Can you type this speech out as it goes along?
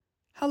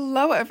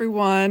Hello,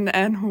 everyone,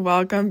 and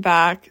welcome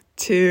back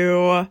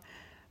to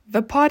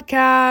the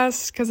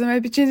podcast, because I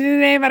might be changing the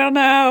name, I don't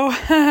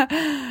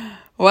know.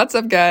 What's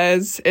up,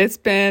 guys? It's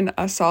been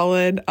a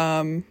solid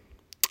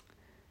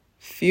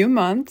few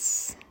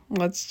months.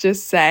 Let's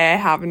just say I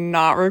have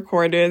not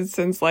recorded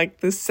since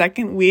the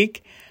second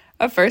week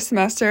of first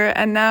semester,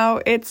 and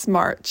now it's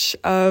March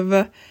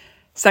of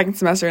second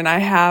semester, and I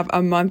have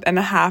a month and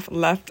a half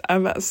left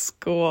of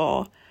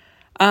school.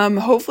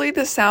 Hopefully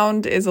the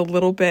sound is a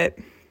little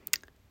bit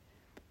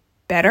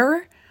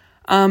better.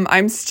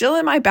 I'm still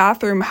in my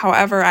bathroom.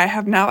 However, I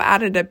have now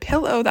added a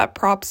pillow that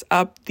props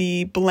up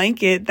the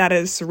blanket that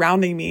is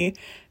surrounding me,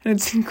 and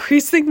it's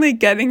increasingly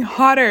getting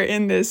hotter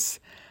in this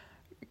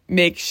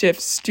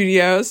makeshift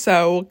studio,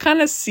 so we'll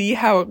kind of see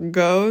how it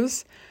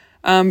goes.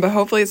 But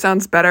hopefully it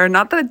sounds better.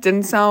 Not that it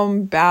didn't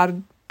sound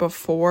bad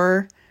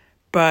before,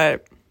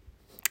 but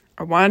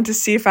I wanted to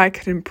see if I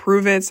could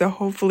improve it, so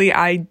hopefully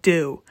I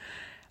do.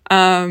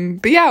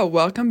 But yeah,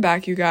 welcome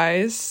back, you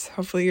guys.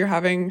 Hopefully you're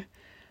having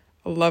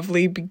a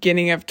lovely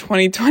beginning of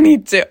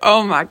 2022.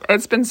 Oh my God,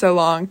 it's been so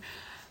long.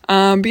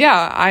 But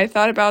yeah, I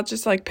thought about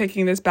just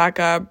picking this back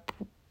up,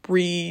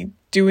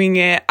 redoing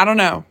it. I don't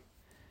know.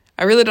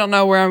 I really don't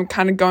know where I'm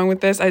kind of going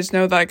with this. I just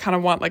know that I kind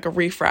of want a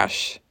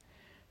refresh.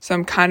 So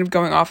I'm kind of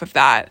going off of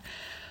that.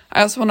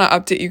 I also want to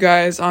update you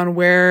guys on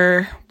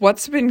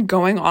what's been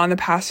going on the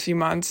past few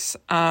months.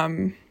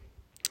 And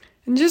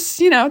just,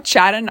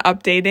 chat and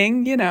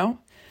updating,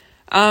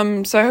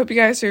 So I hope you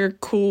guys are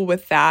cool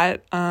with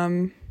that.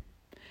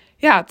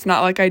 Yeah, it's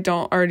not like I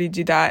don't already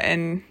do that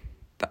in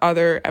the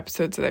other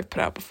episodes that I've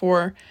put out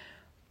before.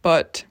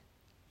 But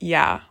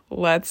yeah,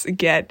 let's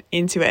get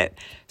into it.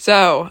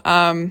 So,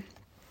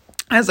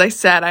 as I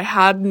said, I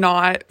had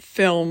not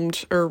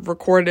filmed or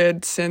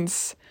recorded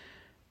since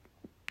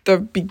the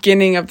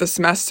beginning of the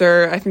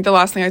semester. I think the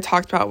last thing I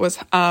talked about was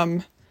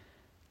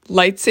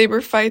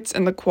lightsaber fights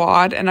in the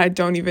quad, and I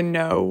don't even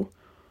know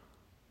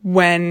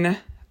when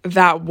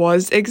that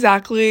was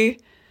exactly.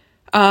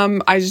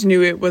 I just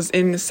knew it was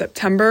in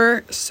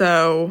September,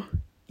 so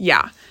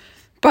yeah.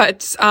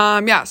 But so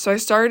I actually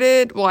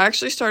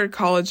started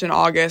college in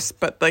August,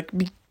 but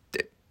the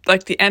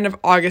end of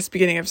August,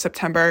 beginning of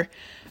September.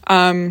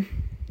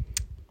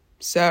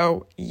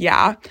 So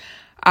yeah,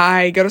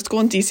 I go to school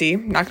in DC.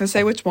 I'm not gonna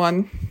say which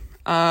one.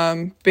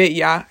 But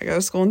yeah, I go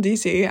to school in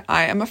DC.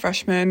 I am a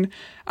freshman.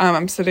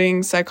 I'm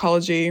studying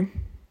psychology.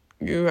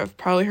 You have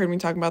probably heard me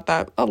talk about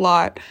that a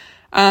lot.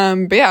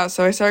 But yeah,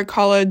 so I started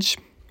college.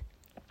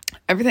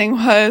 Everything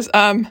was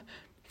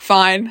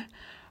fine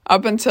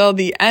up until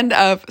the end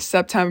of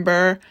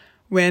September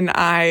when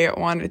I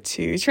wanted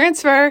to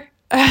transfer.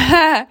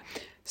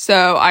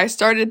 So I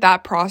started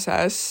that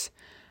process.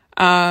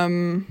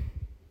 Going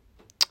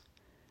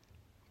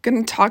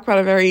to talk about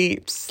it very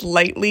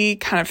slightly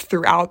kind of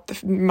throughout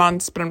the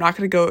months, but I'm not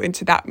going to go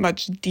into that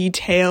much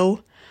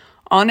detail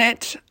on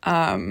it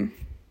because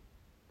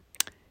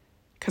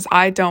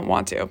I don't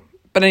want to.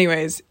 But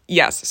anyways,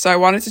 yes, so I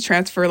wanted to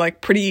transfer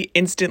pretty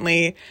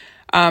instantly.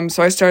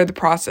 So I started the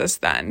process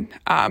then.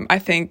 I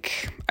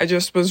think I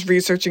just was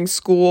researching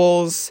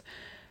schools,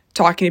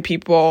 talking to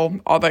people,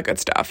 all that good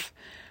stuff.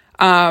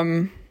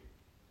 Yeah.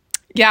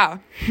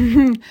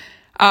 Then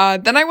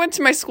I went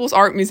to my school's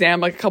art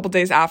museum a couple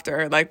days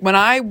after. When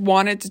I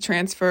wanted to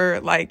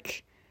transfer,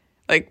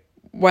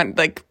 when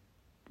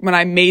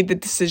I made the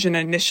decision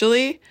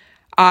initially,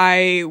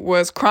 I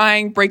was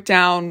crying,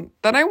 breakdown.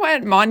 Then I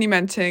went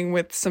monumenting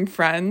with some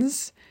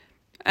friends.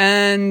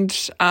 And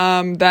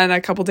then a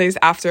couple days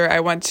after, I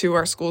went to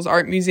our school's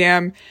art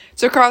museum.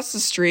 It's across the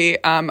street.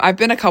 I've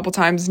been a couple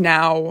times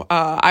now.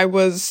 I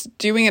was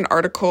doing an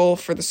article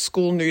for the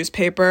school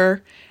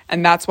newspaper,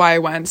 and that's why I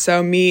went.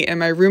 So me and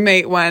my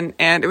roommate went,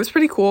 and it was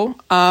pretty cool.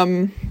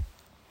 There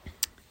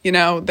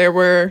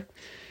were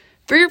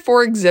 3 or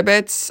 4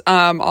 exhibits.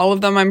 All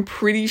of them, I'm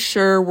pretty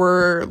sure,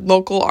 were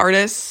local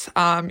artists,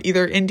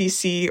 either in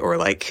DC or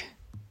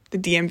the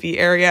DMV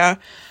area.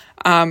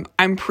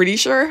 I'm pretty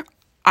sure.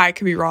 I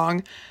could be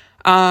wrong.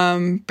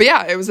 But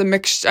yeah, it was a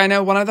mix. I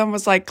know one of them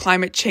was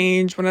climate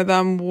change. One of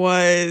them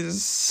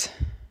was,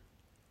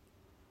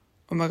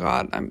 oh my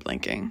God, I'm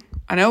blanking.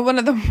 I know one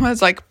of them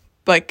was like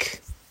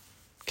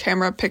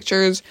camera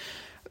pictures.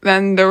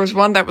 Then there was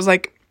one that was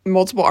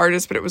multiple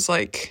artists, but it was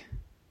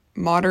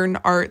modern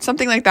art,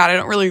 something like that. I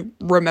don't really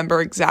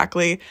remember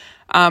exactly.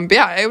 But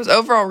yeah, it was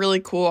overall really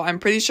cool. I'm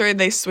pretty sure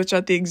they switch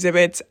out the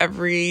exhibits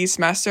every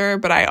semester,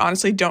 but I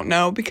honestly don't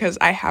know because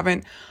I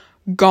haven't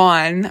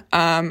gone.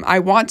 I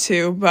want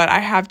to, but I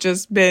have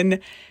just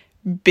been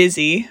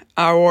busy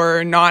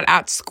or not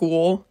at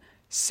school.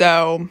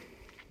 So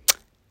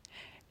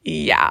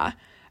yeah.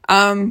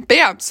 But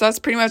yeah, so that's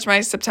pretty much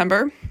my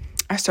September.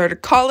 I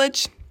started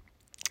college.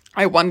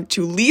 I wanted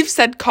to leave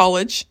said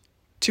college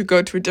to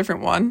go to a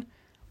different one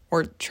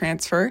or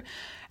transfer.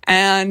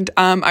 And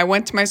I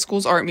went to my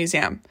school's art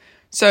museum.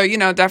 So,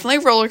 definitely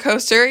a roller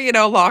coaster,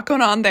 a lot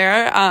going on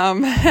there.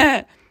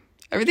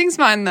 Everything's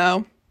fine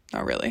though.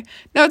 Not really.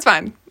 No, it's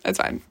fine. It's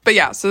fine. But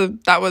yeah, so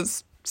that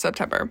was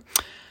September.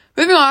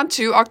 Moving on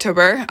to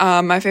October,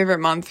 my favorite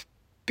month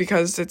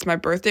because it's my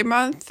birthday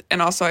month,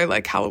 and also I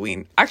like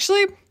Halloween.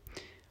 Actually,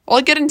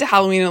 I'll get into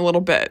Halloween in a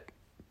little bit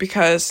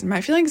because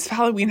my feelings of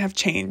Halloween have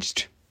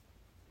changed,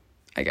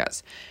 I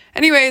guess.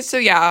 Anyway, so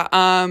yeah,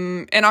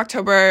 in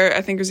October,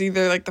 I think it was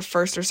either like the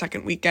first or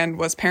second weekend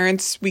was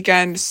parents'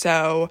 weekend.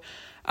 So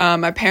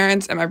my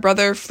parents and my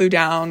brother flew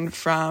down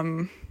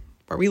from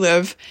where we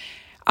live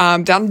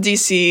down to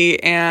DC,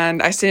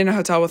 and I stayed in a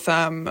hotel with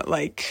them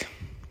like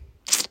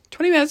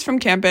 20 minutes from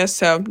campus,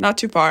 so not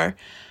too far.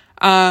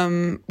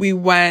 We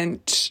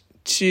went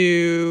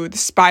to the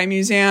Spy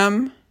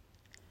Museum,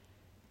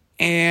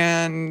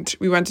 and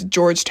we went to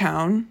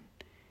Georgetown,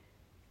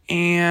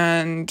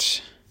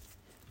 and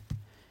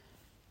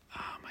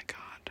oh my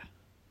God,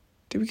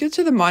 did we go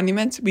to the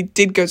monuments? We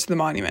did go to the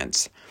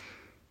monuments.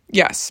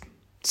 Yes.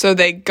 So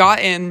they got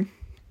in.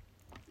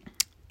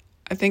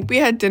 I think we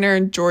had dinner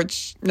in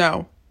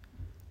no.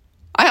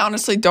 I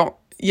honestly don't.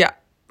 Yeah.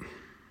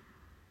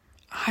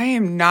 I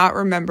am not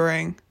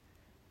remembering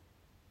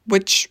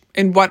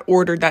in what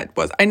order that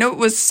was. I know it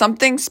was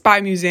something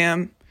Spy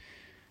Museum,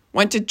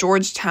 went to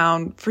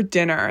Georgetown for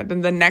dinner.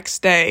 Then the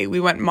next day we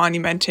went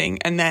monumenting,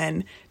 and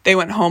then they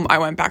went home. I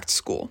went back to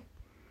school.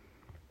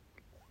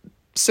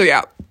 So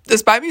yeah, the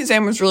Spy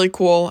Museum was really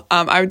cool.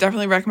 I would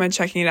definitely recommend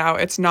checking it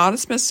out. It's not a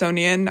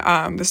Smithsonian.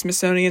 The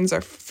Smithsonians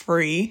are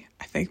free.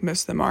 I think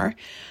most of them are.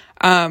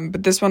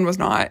 But this one was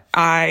not.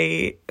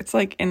 It's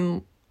like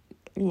in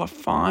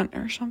L'Enfant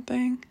or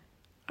something.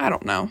 I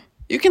don't know.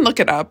 You can look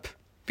it up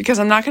because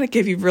I'm not going to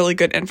give you really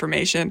good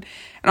information.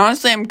 And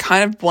honestly, I'm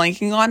kind of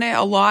blanking on it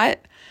a lot.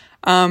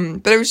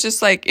 But it was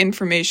just like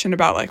information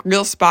about like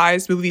real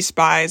spies, movie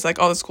spies, like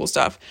all this cool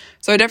stuff.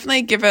 So I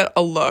definitely give it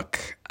a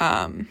look.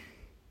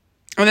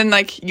 And then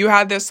like you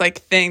had this like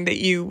thing that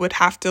you would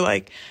have to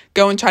like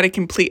go and try to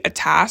complete a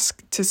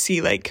task to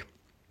see like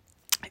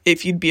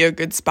if you'd be a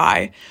good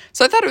spy.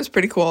 So I thought it was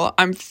pretty cool.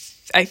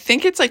 I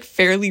think it's like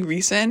fairly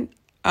recent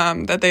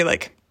that they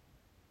like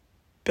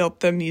built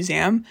the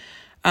museum.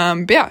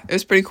 But yeah, it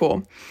was pretty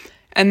cool.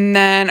 And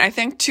then I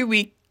think 2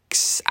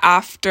 weeks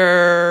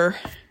after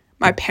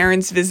my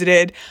parents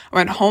visited, I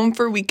went home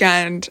for a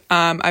weekend.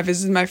 I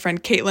visited my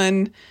friend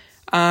Caitlin,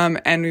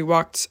 and we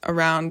walked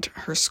around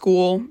her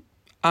school.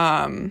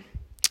 I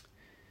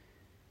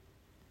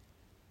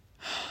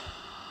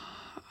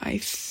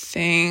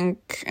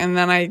think, and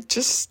then I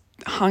just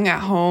hung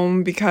at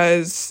home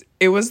because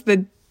it was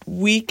the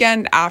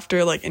weekend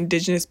after like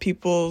Indigenous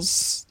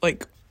people's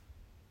like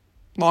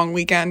long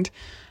weekend.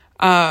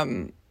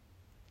 And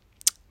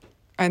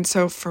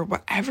so for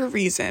whatever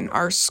reason,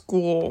 our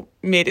school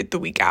made it the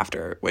week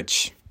after,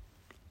 which,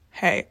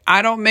 hey,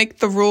 I don't make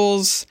the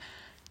rules,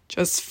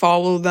 just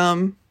follow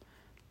them.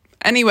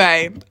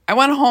 Anyway, I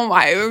went home.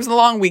 It was a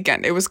long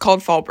weekend. It was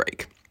called fall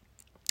break.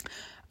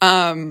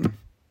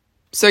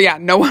 So yeah,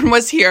 no one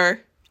was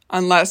here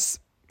unless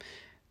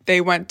they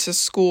went to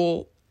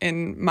school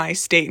in my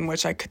state in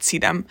which I could see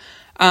them.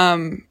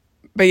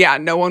 But yeah,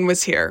 no one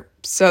was here.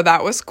 So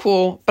that was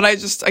cool. But I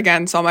just,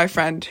 again, saw my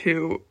friend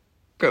who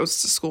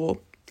goes to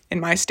school in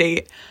my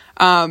state,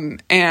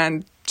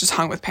 and just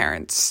hung with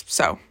parents.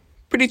 So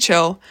pretty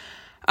chill.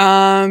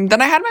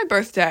 Then I had my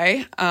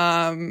birthday,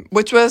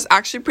 which was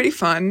actually pretty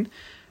fun.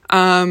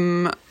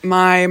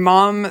 My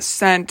mom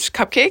sent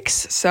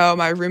cupcakes, so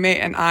my roommate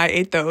and I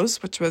ate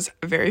those, which was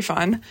very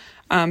fun.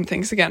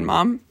 Thanks again,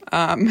 Mom.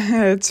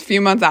 It's a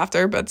few months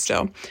after, but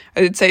still,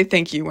 I did say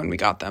thank you when we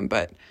got them,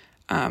 but,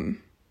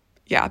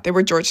 yeah, they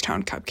were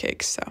Georgetown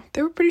cupcakes, so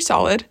they were pretty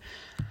solid.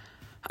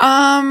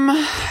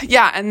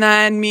 Yeah, and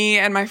then me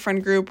and my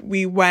friend group,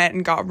 we went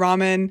and got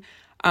ramen.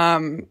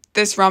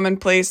 This ramen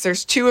place,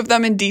 there's 2 of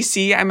them in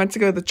DC. I meant to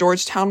go to the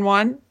Georgetown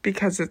one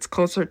because it's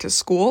closer to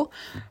school,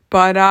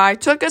 but I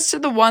took us to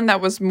the one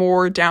that was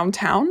more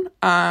downtown.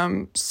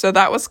 So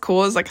that was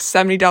cool. It was like a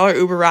 $70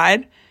 Uber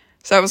ride.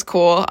 So that was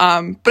cool.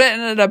 But it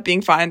ended up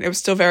being fine. It was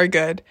still very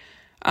good.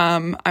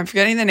 I'm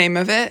forgetting the name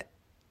of it.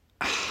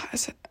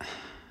 It's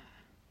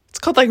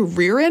called like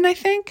Rearin, I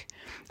think.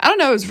 I don't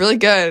know. It was really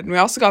good. And we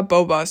also got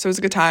boba, so it was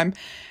a good time.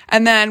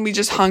 And then we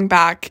just hung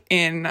back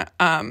in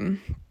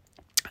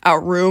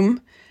our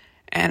room.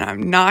 And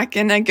I'm not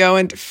going to go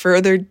into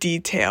further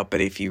detail,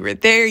 but if you were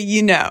there,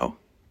 you know.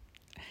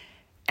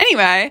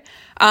 Anyway,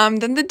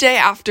 then the day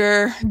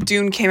after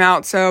Dune came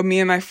out, so me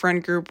and my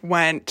friend group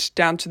went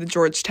down to the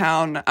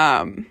Georgetown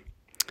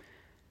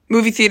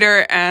movie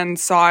theater and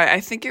saw it. I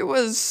think it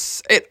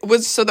was,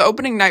 so the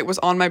opening night was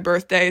on my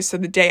birthday, so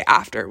the day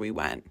after we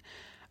went.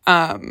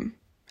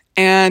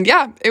 And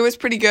yeah, it was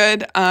pretty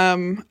good.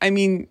 I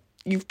mean,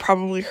 you've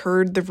probably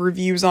heard the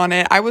reviews on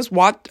it. I was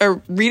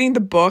reading the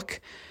book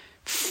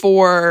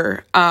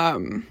for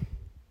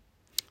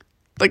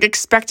like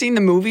expecting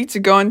the movie to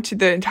go into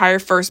the entire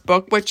first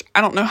book, which I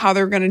don't know how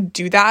they're going to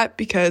do that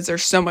because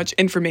there's so much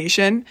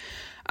information.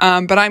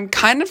 But I'm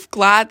kind of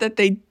glad that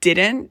they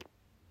didn't,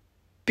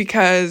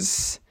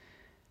 because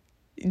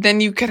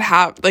then you could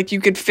have, like, you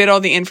could fit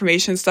all the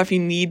information stuff you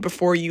need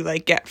before you,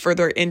 like, get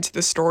further into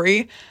the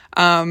story.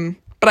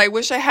 But I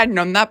wish I had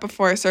known that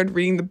before I started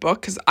reading the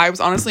book, because I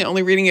was honestly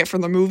only reading it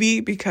from the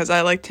movie because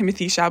I like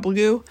Timothy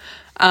Chalamet.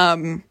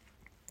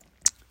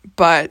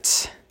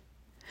 But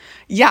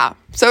yeah,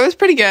 so it was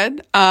pretty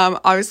good.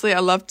 Obviously I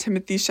love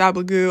Timothy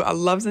Chalamet. I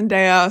love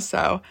Zendaya.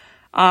 So,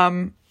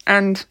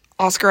 and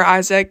Oscar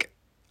Isaac,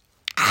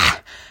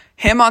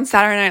 him on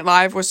Saturday Night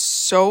Live was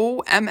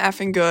so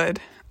MFing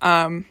good.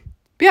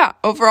 Yeah,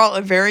 overall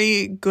a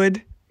very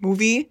good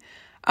movie.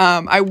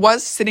 I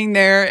was sitting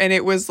there and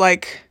it was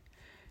like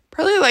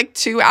probably like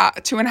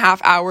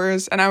 2.5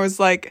 hours, and I was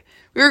like,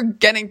 we were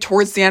getting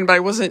towards the end, but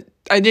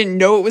I didn't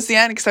know it was the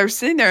end because I was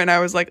sitting there and I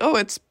was like, oh,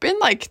 it's been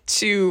like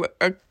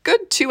a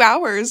good 2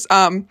 hours.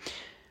 We're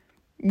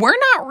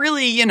not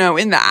really, in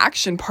the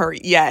action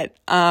part yet.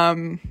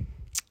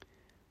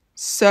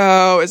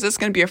 So is this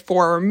going to be a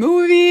 4-hour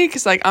movie?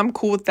 Because like, I'm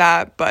cool with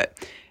that, but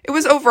it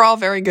was overall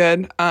very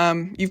good.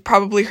 You've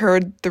probably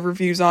heard the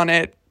reviews on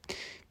it.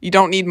 You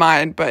don't need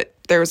mine, but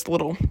there's a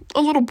little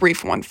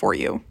brief one for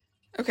you.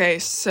 Okay,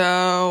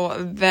 so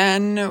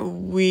then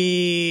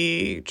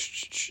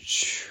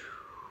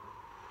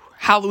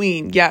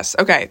Halloween, yes.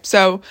 Okay,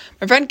 so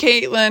my friend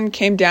Caitlin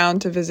came down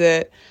to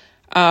visit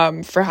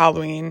for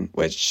Halloween,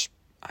 which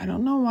I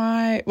don't know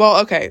why.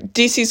 Well, okay,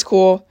 DC's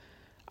cool.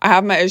 I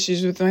have my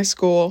issues with my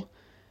school.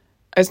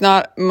 It's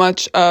not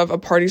much of a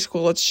party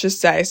school, let's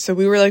just say. So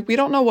we were like, we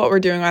don't know what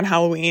we're doing on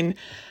Halloween.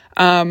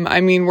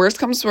 Worst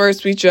comes to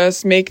worst, we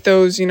just make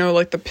those,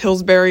 like the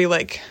Pillsbury,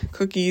 like,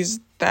 cookies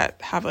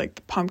that have, like,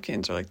 the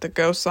pumpkins or, like, the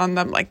ghosts on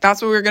them. Like,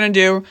 that's what we're gonna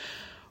do.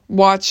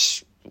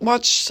 Watch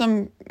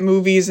some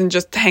movies and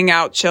just hang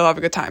out, chill, have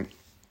a good time.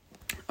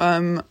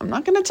 I'm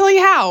not gonna tell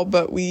you how,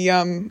 but we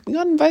got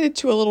invited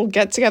to a little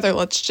get-together,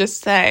 let's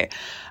just say.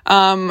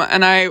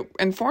 And I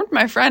informed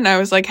my friend, I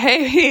was like,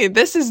 hey,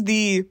 this is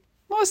the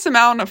most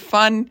amount of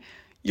fun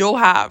you'll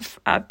have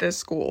at this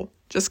school.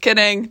 Just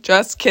kidding.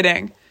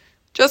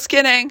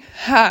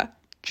 Ha,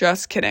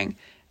 just kidding.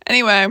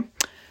 Anyway,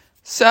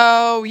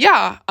 so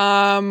yeah,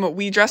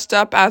 we dressed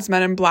up as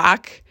Men in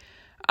Black,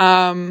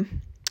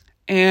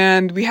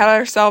 and we had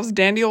ourselves a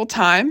dandy old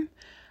time.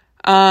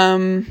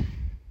 Yeah,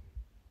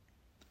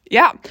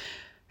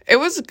 it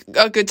was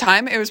a good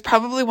time. It was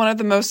probably one of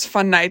the most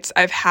fun nights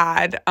I've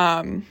had,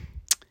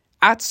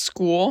 at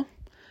school.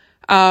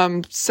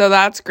 So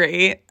that's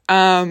great.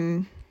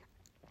 And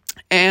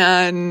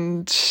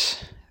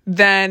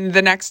then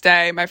the next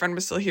day, my friend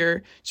was still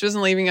here. She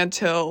wasn't leaving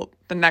until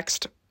the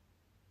next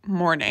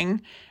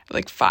morning,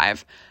 like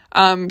 5.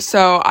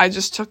 So I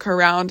just took her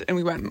around and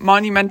we went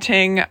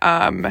monumenting.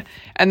 And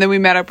then we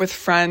met up with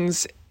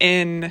friends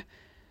in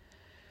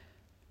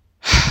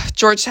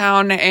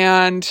Georgetown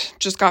and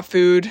just got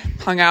food,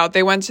 hung out.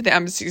 They went to the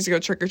embassies to go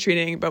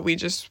trick-or-treating, but we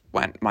just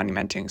went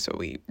monumenting, so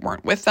we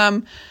weren't with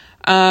them.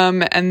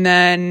 And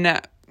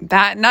then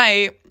that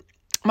night,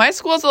 my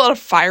school has a lot of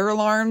fire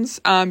alarms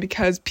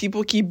because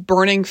people keep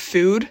burning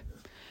food.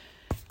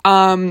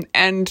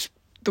 And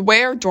the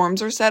way our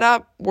dorms are set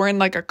up, we're in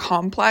like a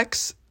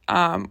complex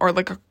or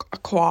like a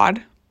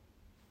quad.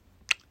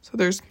 So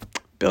there's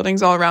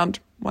buildings all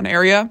around one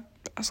area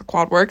as a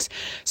quad works.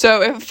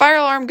 So if a fire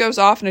alarm goes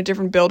off in a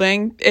different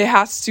building, it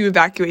has to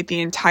evacuate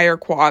the entire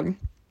quad.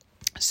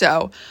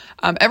 So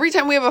every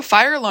time we have a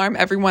fire alarm,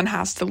 everyone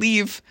has to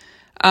leave,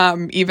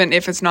 even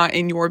if it's not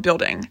in your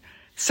building.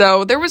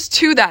 So there was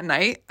 2 that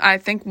night. I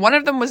think one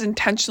of them was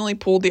intentionally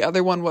pulled. The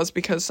other one was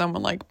because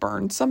someone like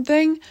burned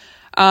something.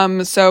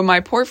 So my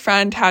poor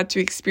friend had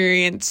to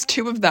experience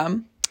 2 of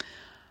them.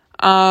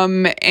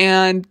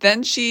 And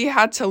then she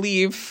had to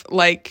leave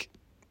like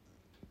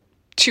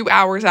 2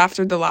 hours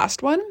after the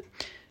last one.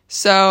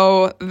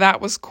 So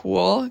that was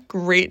cool.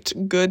 Great,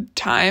 good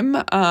time.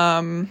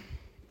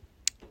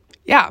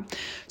 Yeah.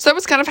 So that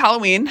was kind of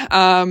Halloween.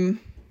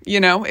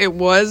 It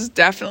was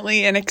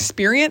definitely an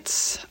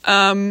experience.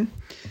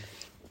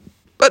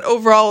 But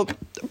overall,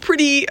 a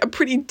pretty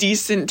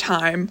decent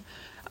time.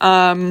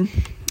 And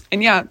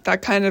yeah,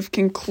 that kind of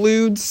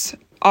concludes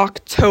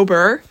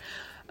October.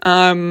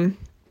 My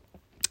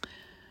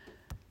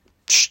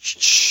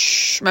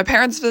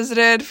parents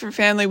visited for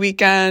family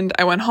weekend.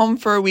 I went home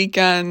for a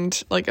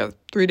weekend, like a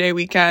 3-day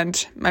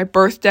weekend. My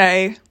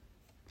birthday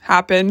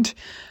happened.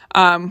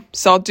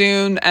 Saw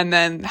Dune, and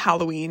then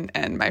Halloween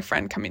and my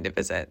friend coming to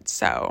visit.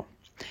 So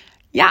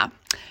yeah.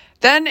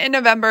 Then in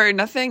November,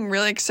 nothing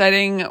really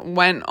exciting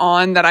went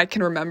on that I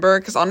can remember,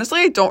 because honestly,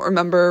 I don't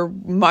remember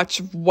much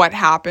of what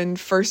happened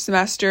first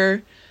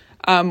semester,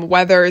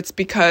 whether it's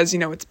because,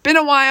 it's been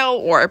a while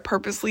or I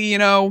purposely,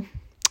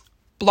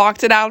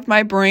 blocked it out of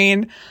my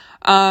brain.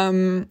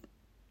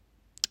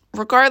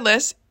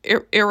 Regardless,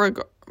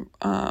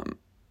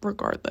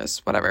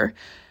 whatever.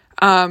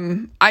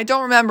 I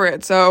don't remember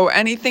it. So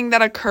anything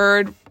that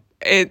occurred,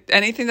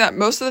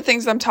 most of the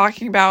things I'm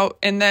talking about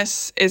in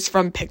this is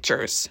from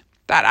pictures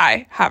that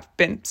I have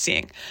been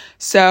seeing.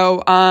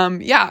 So,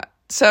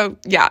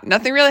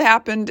 nothing really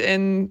happened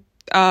in,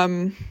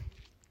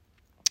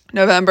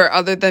 November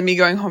other than me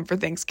going home for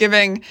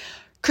Thanksgiving.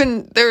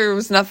 There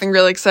was nothing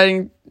really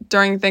exciting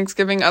during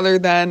Thanksgiving other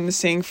than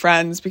seeing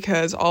friends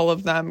because all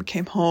of them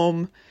came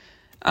home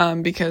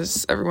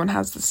because everyone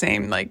has the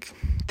same like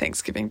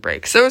Thanksgiving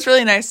break. So it was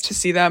really nice to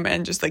see them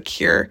and just like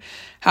hear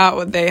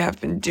how they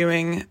have been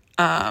doing.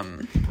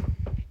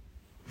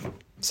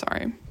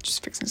 Sorry,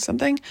 just fixing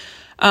something.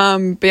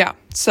 But yeah,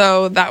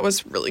 so that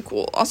was really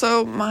cool.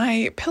 Also,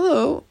 my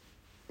pillow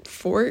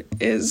fort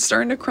is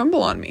starting to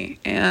crumble on me,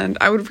 and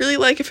I would really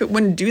like if it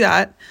wouldn't do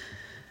that.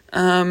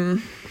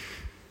 Or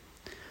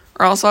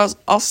else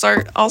I'll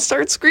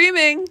start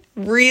screaming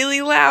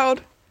really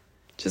loud.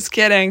 Just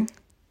kidding.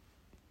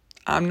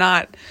 I'm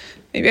not.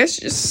 Maybe I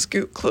should just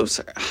scoot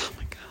closer. Oh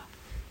my God.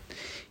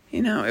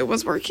 It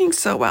was working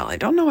so well. I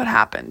don't know what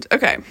happened.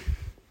 Okay.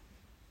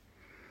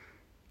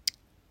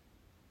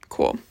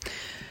 Cool.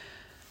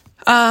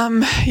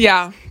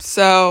 Yeah,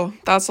 so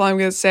that's all I'm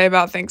going to say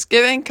about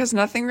Thanksgiving, because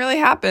nothing really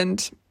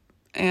happened,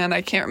 and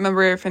I can't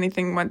remember if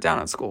anything went down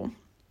at school,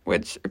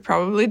 which it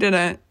probably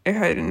didn't if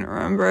I didn't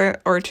remember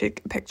it or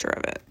take a picture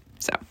of it.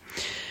 So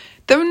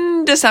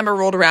then December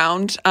rolled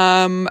around,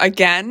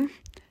 again,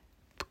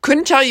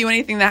 couldn't tell you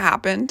anything that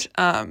happened,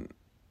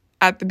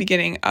 at the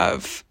beginning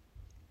of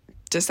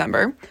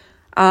December.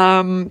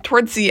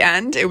 Towards the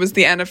end, it was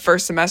the end of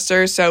first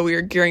semester, so we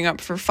were gearing up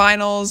for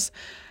finals.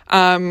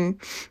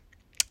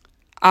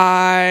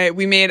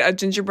 We made a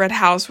gingerbread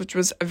house, which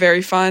was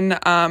very fun.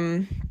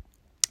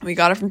 We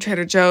got it from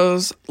Trader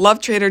Joe's.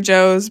 Love Trader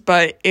Joe's,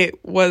 but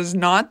it was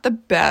not the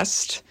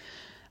best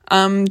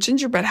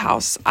gingerbread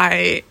house.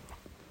 I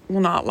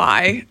will not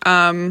lie.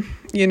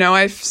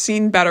 I've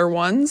seen better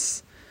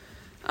ones.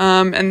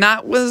 And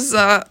that was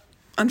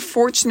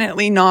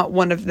unfortunately not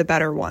one of the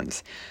better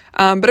ones.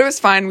 But it was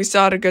fine. We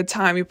still had a good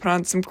time. We put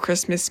on some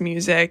Christmas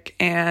music,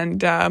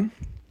 and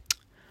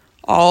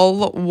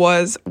all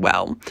was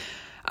well.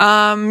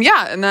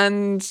 And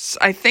then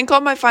I think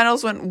all my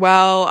finals went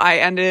well. I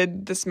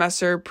ended the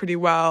semester pretty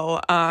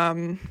well.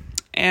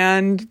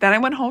 And then I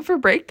went home for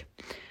break.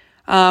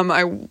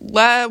 I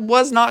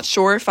was not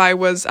sure if I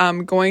was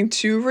going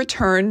to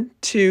return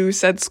to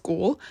said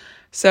school,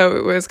 so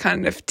it was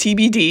kind of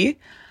TBD.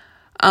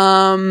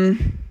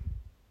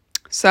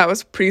 So that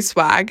was pretty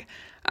swag.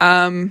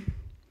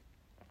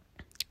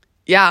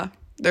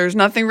 There's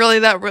nothing really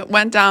that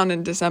went down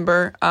in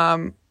December.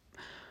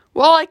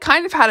 Well, I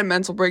kind of had a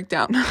mental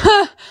breakdown.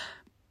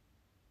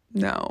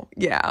 No,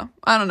 yeah,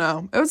 I don't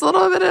know. It was a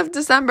little bit of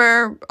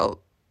December.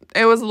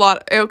 It was a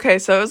lot. Okay,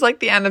 so it was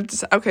like the end of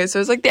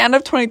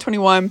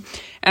 2021,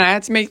 and I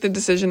had to make the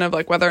decision of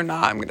like whether or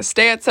not I'm going to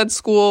stay at said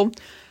school,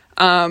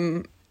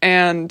 and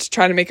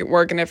try to make it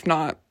work, and if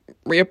not,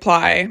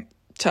 reapply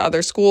to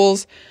other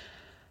schools,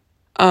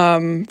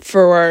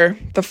 for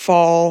the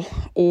fall,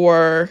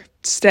 or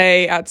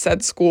stay at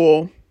said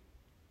school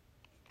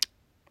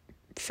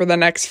for the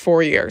next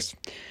 4 years.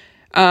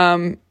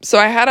 So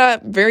I had a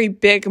very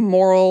big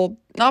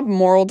not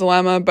moral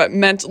dilemma, but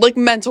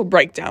mental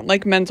breakdown.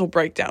 Like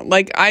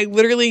I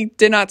literally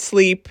did not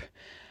sleep.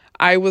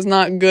 I was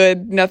not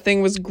good.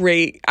 Nothing was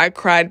great. I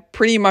cried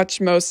pretty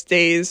much most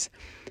days.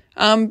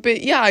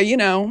 But yeah,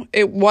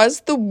 it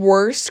was the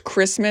worst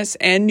Christmas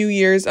and New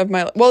Year's of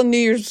my life. Well, New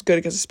Year's was good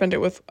because I spent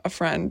it with a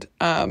friend.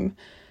 And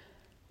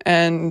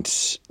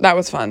that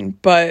was fun.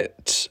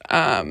 But,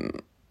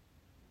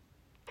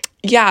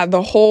 yeah,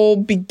 the whole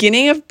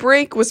beginning of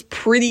break was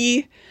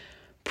pretty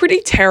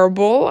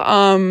terrible.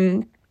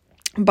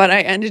 But I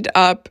ended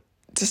up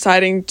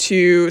deciding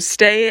to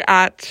stay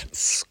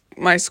at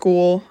my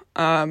school,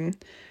 try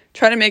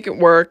to make it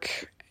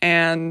work,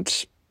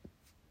 and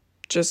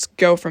just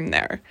go from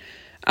there.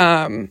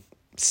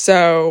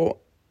 So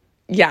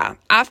yeah,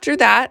 after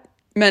that,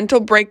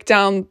 mental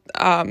breakdown,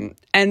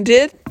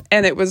 ended,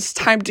 and it was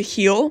time to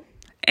heal.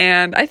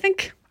 And I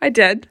think I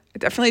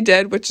definitely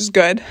did, which is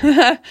good.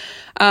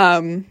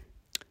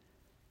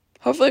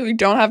 Hopefully we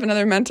don't have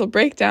another mental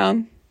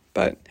breakdown,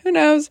 but who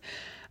knows?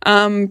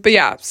 But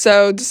yeah,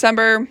 so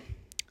December,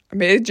 I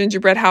made a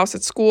gingerbread house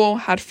at school,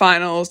 had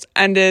finals,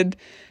 ended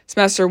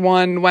semester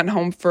 1, went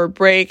home for a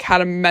break,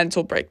 had a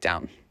mental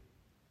breakdown.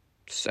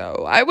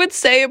 So I would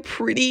say a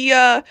pretty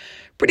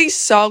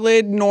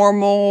solid,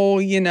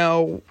 normal,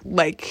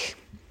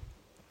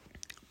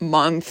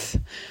 month.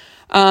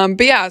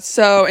 But yeah,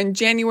 so in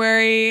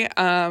January,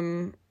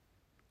 my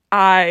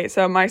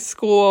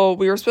school,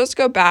 we were supposed to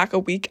go back a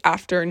week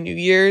after New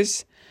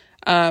Year's,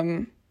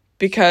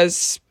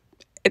 because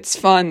it's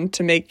fun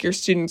to make your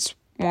students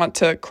want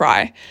to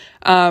cry.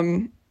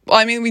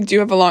 We do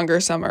have a longer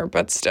summer,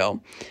 but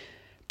still.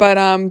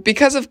 But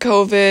because of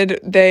COVID,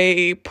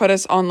 they put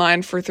us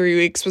online for 3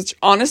 weeks, which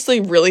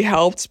honestly really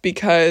helped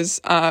because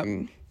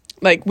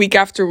week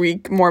after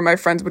week, more of my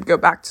friends would go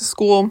back to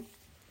school.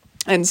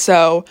 And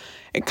so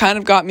it kind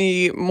of got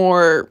me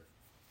more,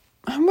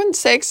 I wouldn't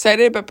say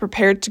excited, but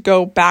prepared to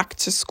go back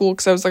to school,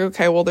 because I was like,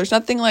 okay, well, there's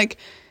nothing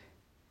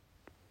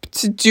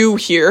to do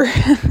here.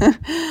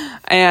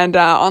 And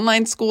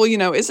online school,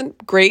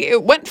 isn't great.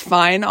 It went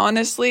fine,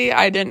 honestly.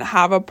 I didn't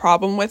have a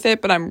problem with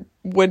it, but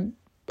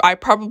I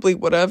probably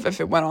would have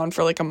if it went on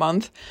for a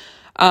month.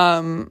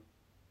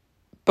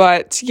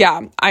 But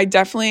yeah, I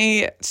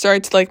definitely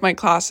started to like my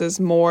classes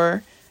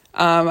more.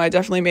 I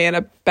definitely made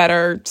a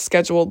better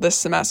schedule this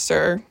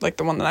semester, like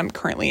the one that I'm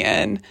currently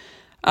in.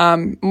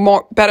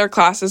 More better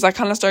classes. I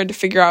kind of started to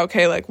figure out,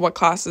 okay, like what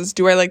classes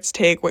do I like to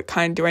take? What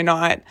kind do I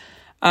not?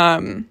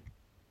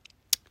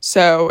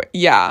 So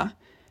yeah,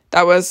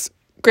 that was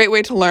a great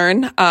way to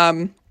learn.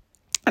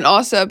 And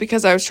also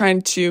because I was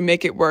trying to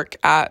make it work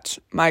at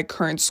my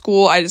current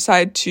school, I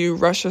decided to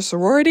rush a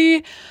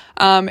sorority.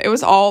 It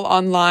was all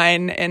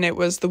online, and it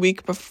was the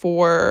week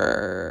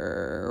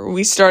before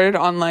we started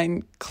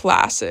online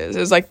classes. It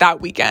was like that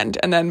weekend,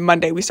 and then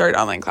Monday we started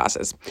online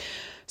classes.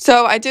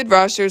 So I did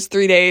rush. It was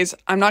 3 days.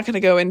 I'm not going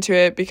to go into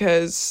it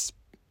because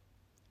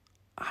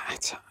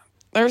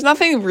there was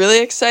nothing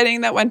really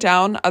exciting that went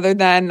down other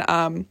than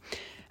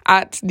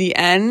at the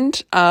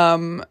end,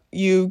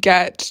 you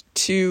get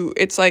to,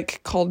 it's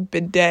like called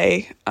bid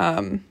day,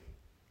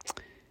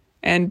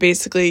 and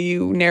basically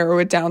you narrow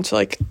it down to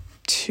like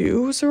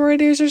 2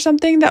 sororities or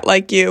something that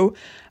like you.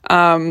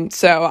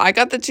 So I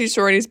got the 2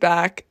 sororities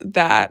back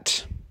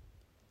that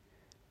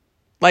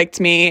liked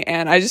me,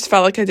 and I just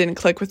felt like I didn't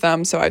click with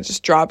them, so I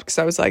just dropped because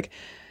I was like,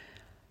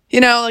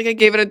 like I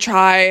gave it a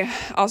try.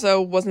 Also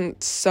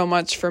wasn't so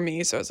much for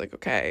me, so I was like,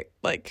 okay,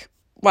 like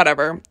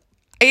whatever.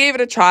 I gave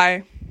it a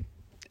try.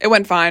 It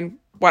went fine,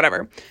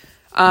 whatever.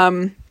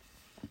 And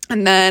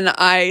then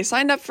I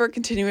signed up for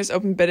continuous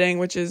open bidding,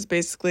 which is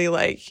basically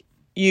like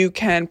you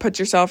can put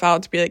yourself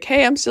out to be like,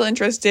 hey, I'm still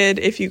interested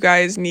if you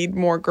guys need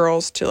more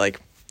girls to like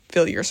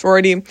fill your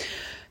sorority.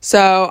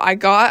 So I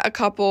got a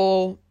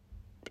couple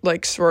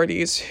like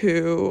sororities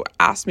who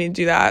asked me to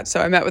do that.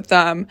 So I met with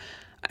them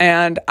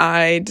and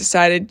I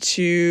decided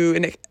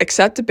to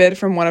accept a bid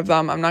from one of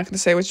them. I'm not going to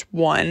say which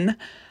one.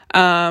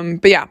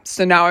 But yeah,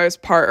 so now I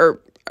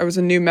was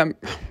a new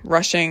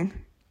rushing,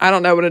 I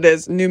don't know what it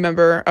is, new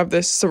member of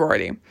this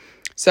sorority.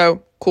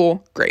 So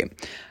cool, great.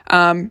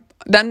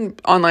 Then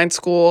online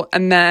school,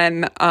 and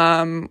then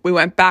we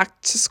went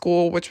back to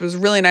school, which was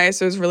really nice.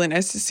 It was really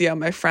nice to see all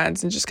my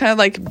friends and just kind of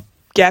like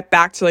get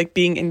back to like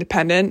being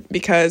independent,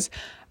 because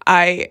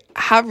I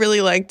have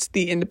really liked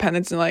the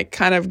independence and like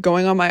kind of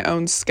going on my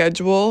own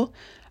schedule.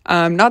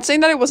 Not saying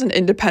that I wasn't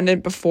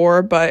independent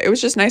before, but it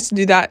was just nice to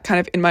do that kind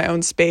of in my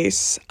own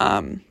space,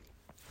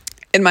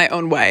 in my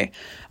own way.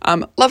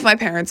 Love my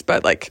parents,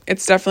 but like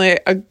it's definitely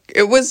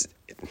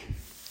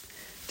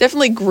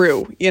definitely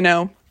grew,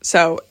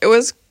 so it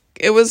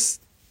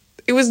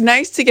was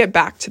nice to get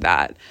back to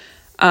that.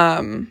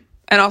 And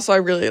also I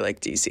really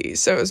like DC,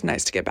 so it was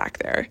nice to get back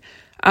there.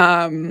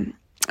 And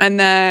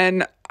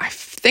then I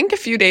think a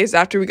few days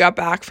after we got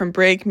back from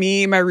break,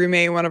 me, my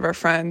roommate, and one of our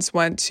friends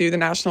went to the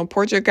National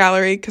Portrait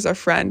Gallery because our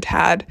friend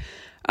had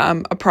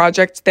a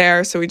project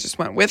there, so we just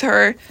went with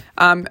her.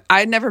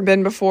 I'd never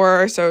been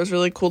before, so it was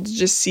really cool to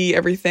just see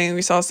everything.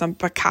 We saw some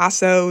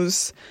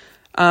Picassos,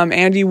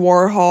 Andy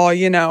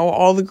Warhol,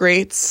 all the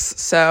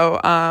greats. So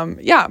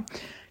yeah,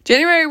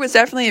 January was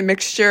definitely a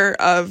mixture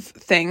of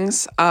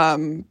things,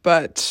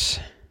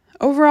 but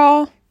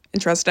overall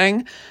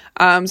interesting.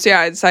 So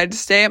yeah, I decided to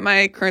stay at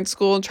my current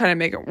school and try to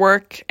make it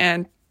work,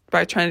 and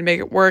by trying to make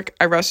it work,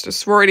 I rushed a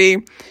sorority.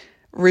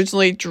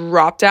 Originally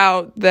dropped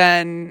out,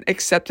 then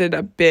accepted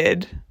a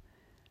bid.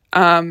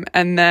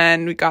 And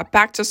then we got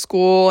back to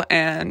school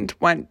and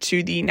went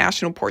to the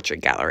National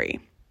Portrait Gallery.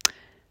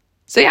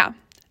 So yeah,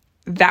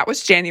 that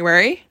was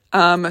January.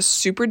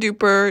 Super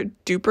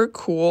duper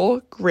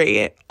cool,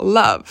 great,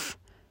 love.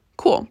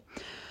 Cool.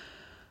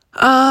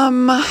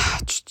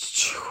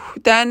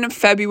 Then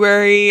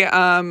February,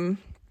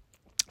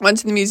 went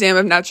to the Museum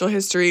of Natural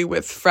History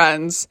with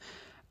friends.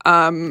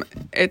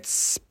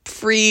 It's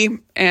free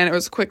and it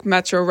was a quick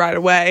metro ride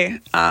away.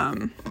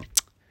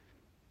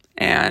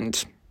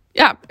 And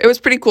yeah, it was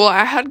pretty cool.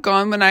 I had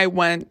gone when I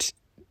went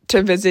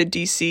to visit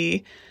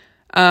DC,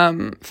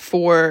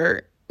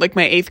 for like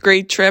my 8th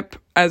grade trip,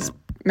 as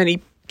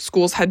many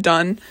schools had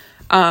done.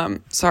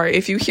 Sorry,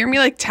 if you hear me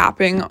like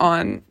tapping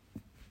on,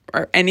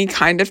 or any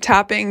kind of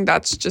tapping,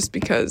 that's just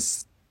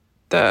because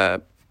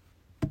the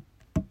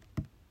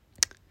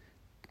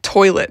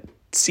toilet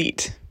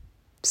seat.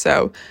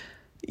 So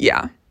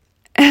yeah.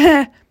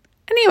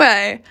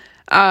 Anyway,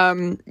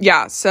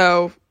 yeah,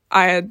 so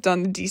I had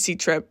done the DC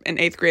trip in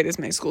 8th grade, as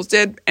many schools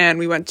did, and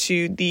we went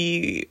to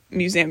the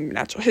Museum of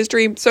Natural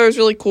History. So it was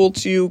really cool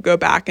to go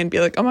back and be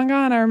like, oh my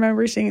God, I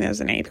remember seeing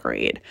this in 8th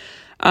grade.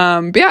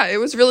 But yeah, it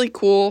was really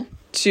cool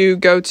to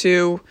go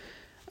to.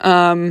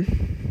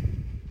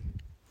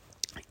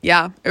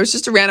 Yeah, it was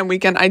just a random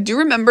weekend. I do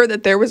remember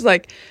that there was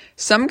like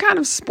some kind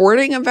of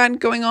sporting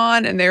event going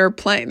on, and there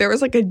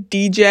was like a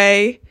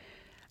DJ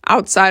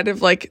outside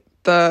of like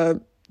the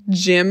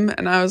gym,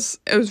 and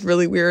it was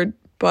really weird.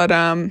 But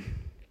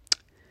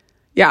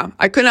yeah,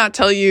 I could not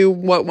tell you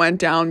what went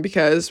down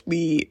because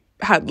we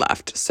had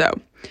left. So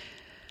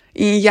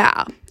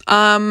yeah.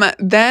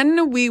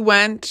 Then we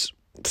went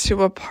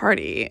to a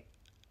party,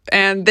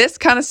 and this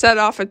kind of set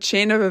off a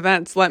chain of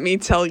events, let me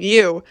tell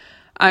you.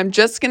 I'm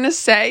just going to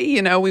say,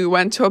 we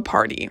went to a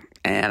party,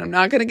 and I'm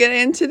not going to get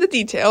into the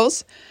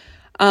details.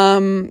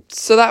 So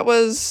that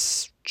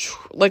was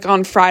like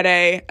on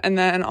Friday, and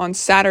then on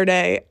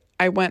Saturday,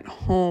 I went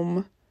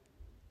home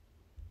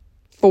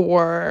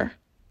for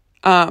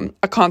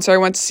a concert. I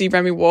went to see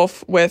Remy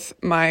Wolf with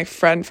my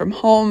friend from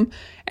home,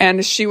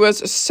 and she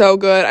was so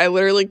good. I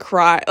literally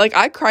cried. Like,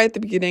 I cry at the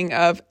beginning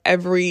of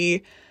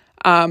every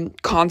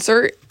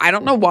concert. I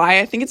don't know why.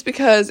 I think it's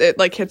because it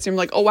like hits me,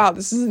 like, oh wow,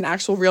 this is an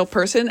actual real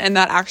person, and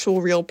that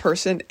actual real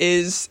person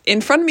is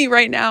in front of me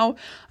right now.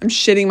 I'm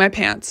shitting my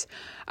pants.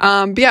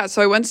 But yeah,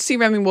 so I went to see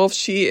Remy Wolf.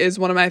 She is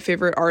one of my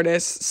favorite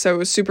artists, so it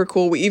was super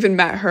cool. We even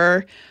met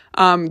her.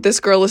 This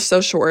girl is so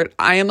short.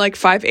 I am like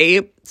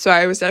 5'8", so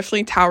I was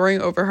definitely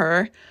towering over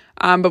her.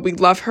 But we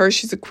love her.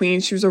 She's a queen.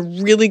 She was a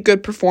really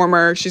good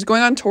performer. She's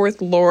going on tour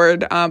with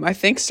Lorde, I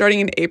think starting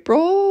in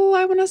April,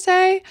 I want to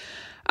say.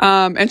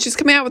 And she's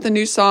coming out with a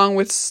new song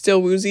with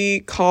Still Woozy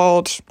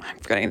called, I'm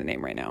forgetting the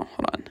name right now.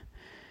 Hold on.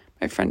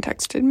 My friend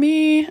texted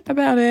me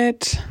about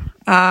it.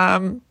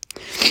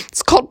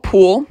 It's called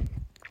Pool.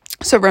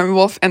 So Remy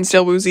Wolf and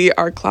Still Woozy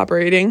are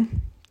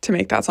collaborating to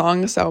make that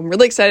song. So I'm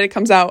really excited. It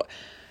comes out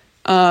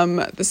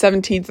the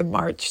 17th of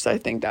March. So I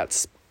think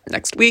that's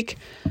next week.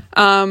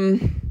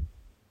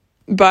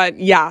 But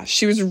yeah,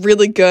 she was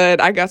really good.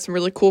 I got some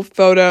really cool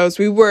photos.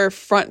 We were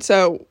front.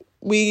 So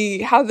we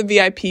had the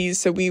VIPs.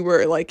 So we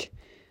were like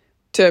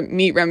to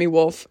meet Remy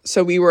Wolf.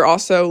 So we were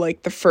also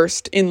like the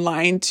first in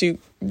line to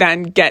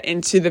then get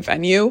into the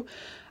venue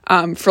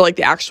for like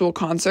the actual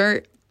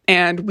concert.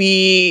 And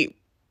we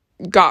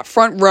got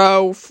front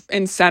row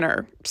and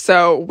center.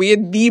 So we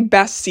had the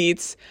best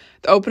seats.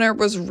 The opener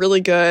was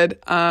really good.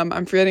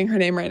 I'm forgetting her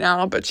name right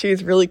now, but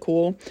she's really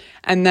cool.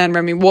 And then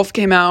Remy Wolf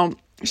came out.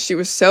 She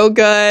was so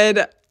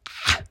good.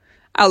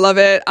 I love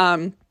it.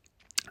 The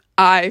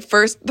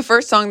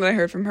first song that I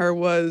heard from her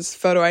was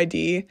Photo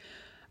ID.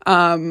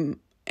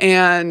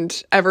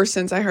 And ever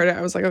since I heard it,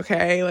 I was like,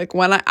 okay, like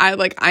when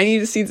I need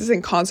to see this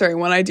in concert. And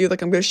when I do,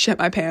 like, I'm going to shit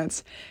my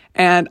pants.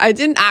 And I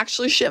didn't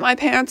actually shit my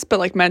pants, but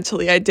like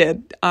mentally I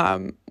did,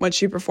 when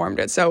she performed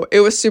it. So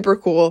it was super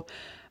cool.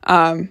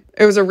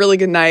 It was a really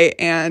good night,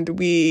 and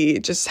we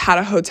just had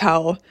a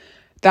hotel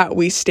that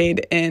we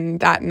stayed in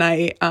that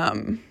night.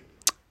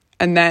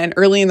 And then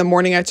early in the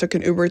morning, I took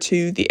an Uber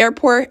to the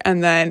airport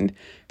and then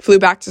flew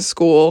back to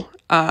school.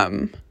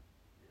 And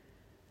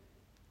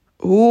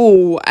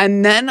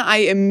then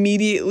I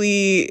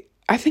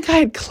think I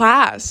had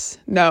class.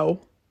 No.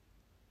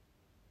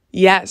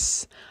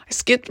 Yes. I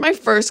skipped my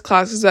first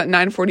class. It was at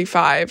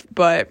 9:45,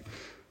 but,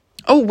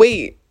 oh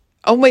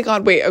my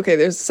God, wait. Okay,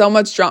 there's so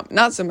much drama.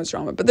 Not so much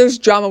drama, but there's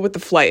drama with the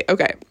flight.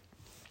 Okay.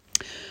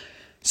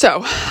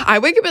 So I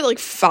wake up at like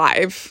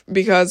 5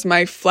 because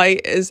my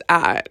flight is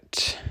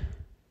at...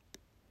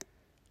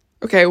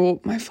 Okay, well,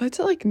 my flight's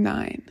at like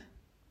 9.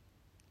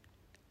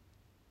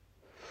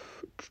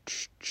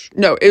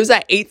 No, it was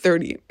at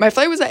 8:30. My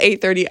flight was at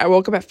 8:30. I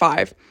woke up at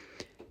 5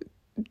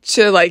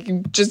 to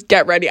like just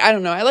get ready. I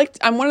don't know.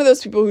 I'm one of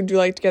those people who do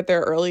like to get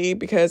there early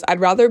because I'd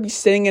rather be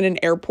sitting in an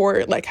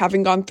airport, like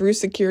having gone through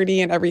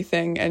security and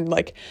everything, and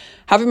like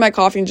having my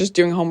coffee and just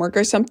doing homework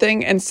or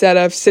something, instead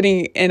of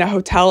sitting in a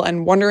hotel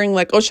and wondering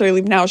like, oh, should I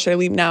leave now? Should I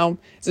leave now?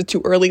 Is it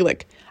too early?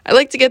 Like, I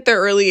like to get there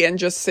early and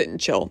just sit and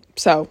chill.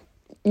 So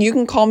you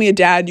can call me a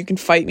dad, you can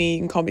fight me, you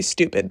can call me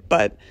stupid,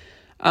 but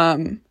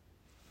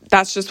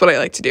that's just what I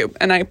like to do.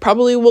 And I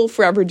probably will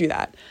forever do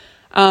that.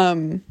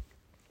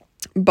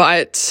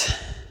 But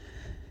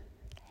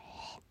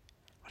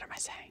what am I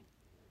saying?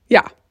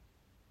 Yeah.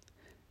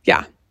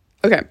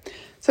 Okay.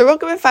 So I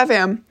woke up at 5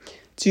 a.m.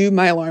 to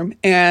my alarm,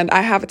 and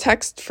I have a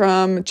text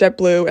from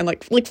JetBlue and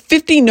like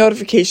 50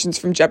 notifications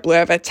from JetBlue. I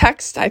have a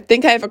text. I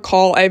think I have a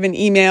call. I have an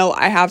email.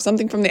 I have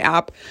something from the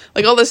app,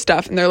 like all this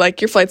stuff. And they're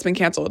like, your flight's been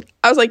canceled.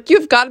 I was like,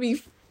 you've got to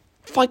be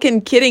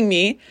fucking kidding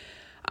me.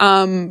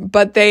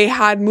 But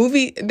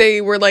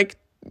they were like,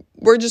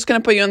 we're just going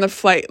to put you on the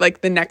flight,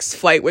 like the next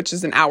flight, which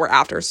is an hour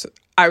after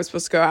I was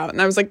supposed to go out.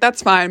 And I was like,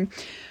 that's fine.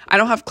 I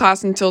don't have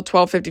class until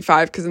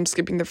 12:55 because I'm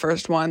skipping the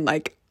first one.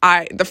 Like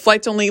the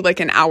flight's only like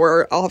an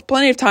hour. I'll have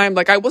plenty of time.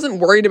 Like I wasn't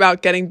worried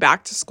about getting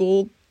back to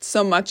school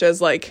so much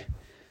as like,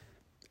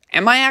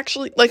 am I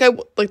actually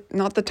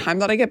not the time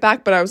that I get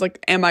back, but I was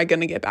like, am I going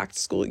to get back to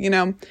school? You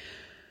know?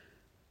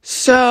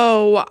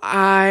 So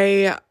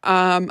I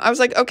was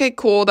like, okay,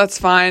 cool. That's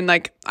fine.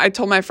 Like I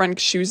told my friend,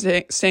 'cause she was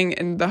staying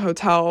in the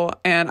hotel,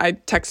 and I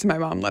texted my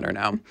mom, let her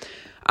know.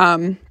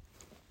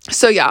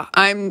 So yeah,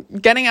 I'm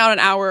getting out an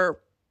hour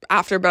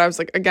after, but I was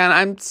like, again,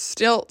 I'm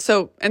still,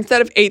 so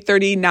instead of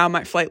 8:30, now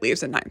my flight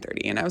leaves at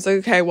 9:30. And I was like,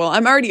 okay, well,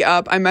 I'm already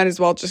up. I might as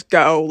well just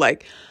go.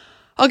 Like,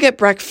 I'll get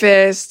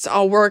breakfast.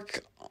 I'll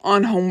work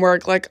on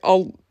homework. Like,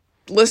 I'll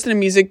listen to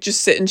music,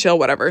 just sit and chill,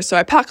 whatever. So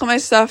I pack all my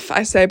stuff.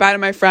 I say bye to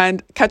my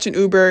friend, catch an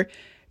Uber,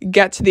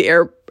 get to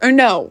the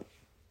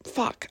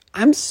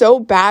I'm so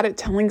bad at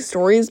telling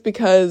stories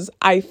because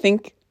I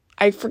think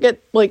I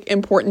forget like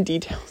important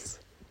details.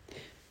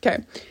 Okay.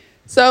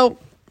 So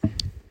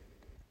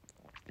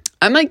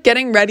I'm like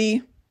getting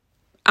ready.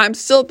 I'm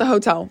still at the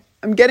hotel.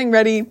 I'm getting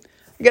ready.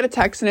 I get a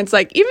text and it's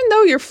like, even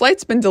though your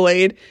flight's been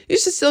delayed, you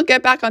should still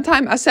get back on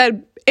time. I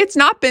said, it's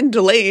not been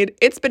delayed.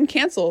 It's been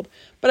canceled.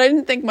 But I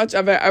didn't think much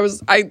of it.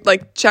 I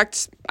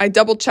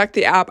double checked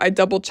the app. I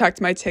double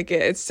checked my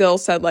ticket. It still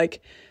said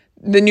like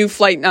the new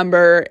flight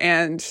number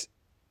and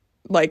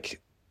like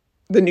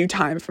the new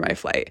time for my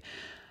flight.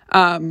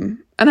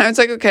 And I was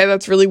like, okay,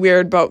 that's really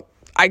weird. But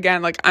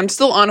again, like I'm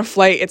still on a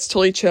flight. It's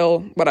totally chill,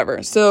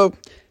 whatever. So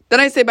then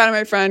I say bye to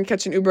my friend,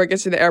 catch an Uber, get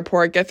to the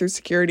airport, get through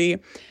security.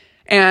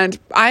 And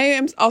I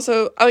am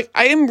also, I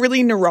am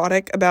really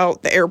neurotic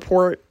about the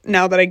airport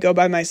now that I go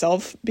by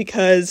myself,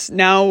 because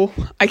now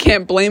I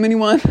can't blame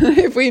anyone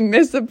if we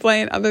miss a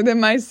plane other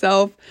than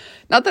myself.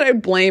 Not that I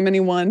blame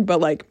anyone, but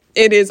like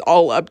it is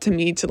all up to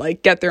me to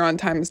like get there on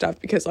time and stuff,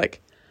 because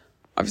like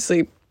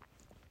obviously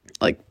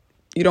like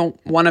you don't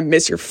want to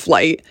miss your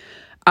flight.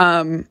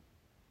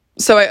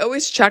 So I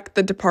always check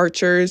the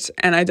departures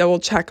and I double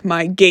check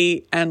my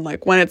gate and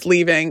like when it's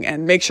leaving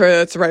and make sure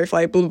that it's the right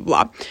flight, blah,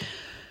 blah, blah.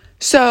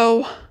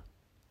 So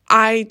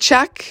I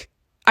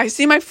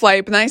see my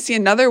flight, but then I see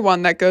another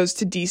one that goes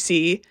to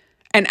DC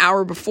an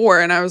hour before.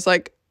 And I was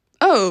like,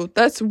 oh,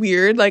 that's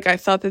weird. Like I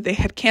thought that they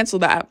had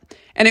canceled that.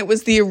 And it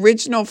was the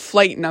original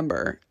flight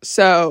number.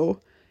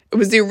 So it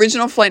was the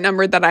original flight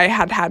number that I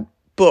had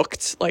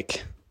booked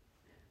like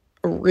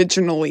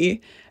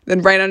originally.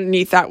 Then right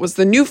underneath that was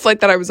the new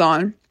flight that I was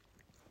on.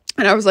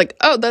 And I was like,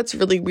 oh, that's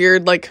really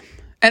weird. Like,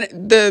 and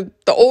the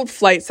old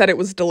flight said it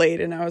was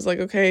delayed. And I was like,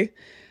 okay,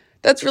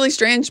 that's really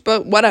strange,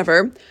 but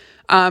whatever.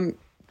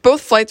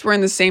 Both flights were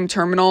in the same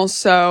terminal.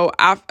 So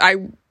I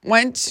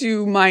went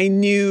to my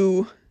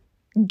new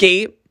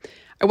gate.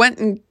 I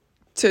went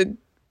to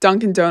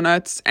Dunkin'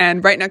 Donuts,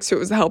 and right next to it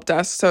was the help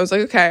desk. So I was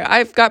like, okay,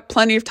 I've got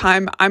plenty of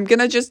time. I'm going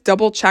to just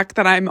double check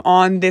that I'm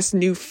on this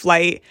new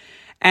flight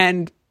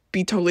and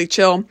be totally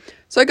chill.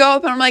 So I go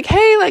up and I'm like,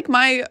 hey, like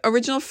my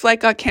original flight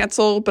got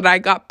canceled, but I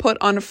got put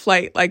on a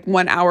flight like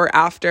 1 hour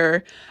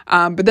after.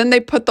 But then they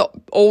put the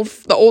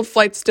old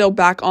flight still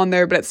back on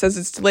there, but it says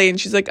it's delayed.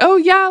 And she's like, oh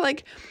yeah,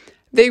 like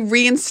they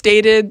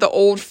reinstated the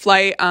old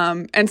flight.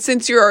 And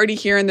since you're already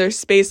here in their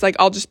space, like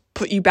I'll just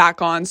put you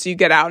back on so you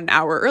get out an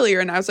hour earlier.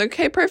 And I was like,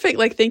 okay, perfect.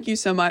 Like, thank you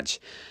so much.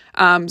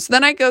 So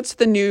then I go to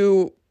the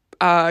new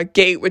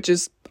gate, which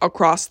is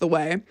across the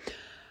way.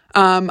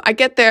 I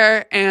get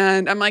there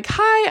and I'm like,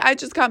 hi, I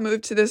just got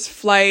moved to this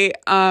flight.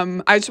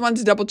 I just wanted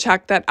to double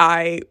check that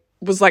I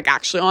was like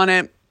actually on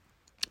it.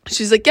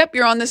 She's like, yep,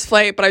 you're on this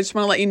flight, but I just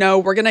want to let you know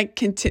we're going to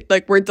continue,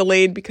 like we're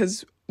delayed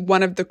because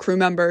one of the crew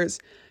members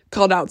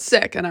called out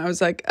sick. And I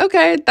was like,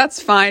 okay, that's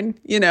fine.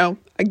 You know,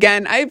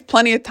 again, I have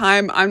plenty of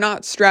time. I'm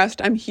not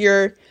stressed. I'm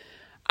here.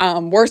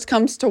 Worst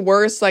comes to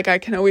worst. Like I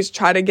can always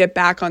try to get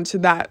back onto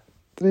that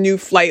new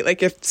flight.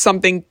 Like if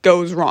something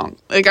goes wrong,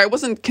 like I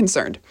wasn't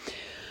concerned.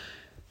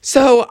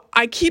 So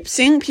I keep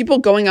seeing people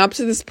going up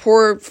to this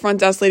poor front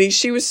desk lady.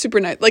 She was super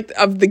nice, like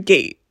of the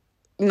gate,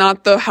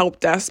 not the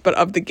help desk, but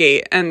of the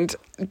gate. And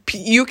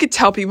you could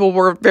tell people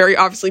were very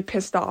obviously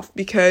pissed off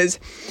because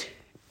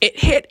it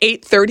hit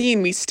 8:30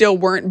 and we still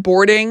weren't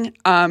boarding.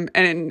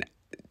 And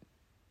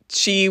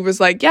she was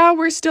like, yeah,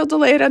 we're still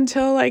delayed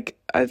until like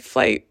a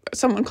flight,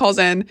 someone calls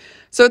in.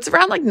 So it's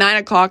around like 9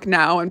 o'clock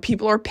now and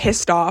people are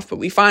pissed off, but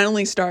we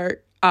finally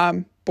start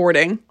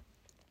boarding.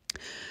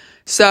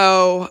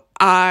 So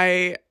where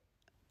am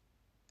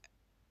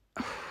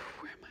I?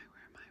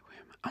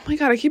 Oh my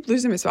God, I keep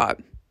losing my spot.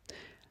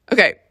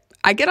 Okay,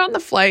 I get on the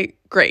flight.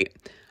 Great.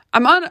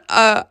 I'm on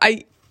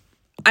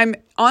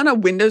a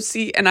window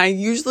seat, and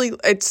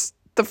it's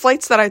the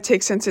flights that I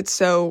take since it's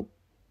so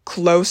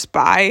close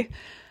by.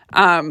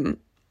 There's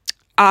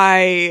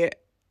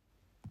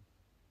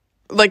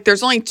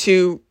only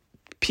 2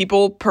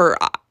 people per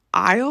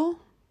aisle.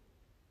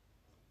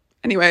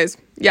 Anyways,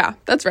 yeah,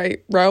 that's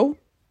right. Row.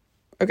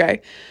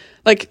 Okay.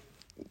 Like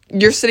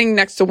you're sitting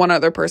next to one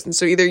other person.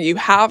 So either you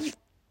have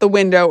the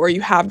window or you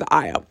have the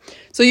aisle.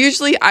 So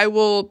usually I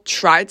will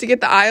try to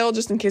get the aisle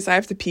just in case I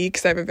have to pee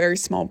because I have a very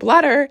small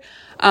bladder.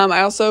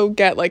 I also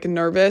get like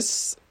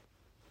nervous,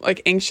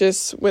 like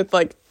anxious with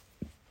like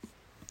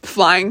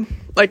flying,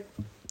 like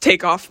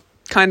takeoff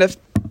kind of,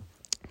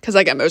 because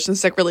I get motion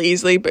sick really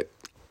easily. But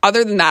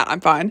other than that,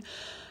 I'm fine.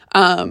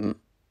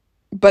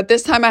 But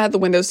this time I had the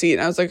window seat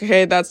and I was like,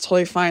 okay, that's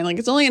totally fine. Like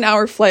it's only an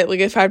hour flight.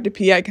 Like if I have to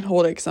pee, I can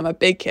hold it because I'm a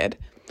big kid.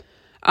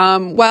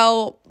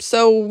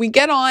 So we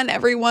get on,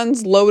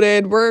 everyone's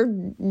loaded. We're,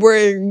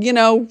 you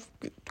know,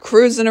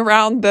 cruising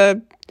around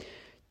the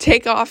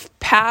takeoff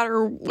pad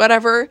or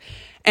whatever.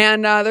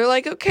 And, they're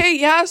like, okay,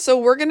 yeah, so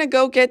we're going to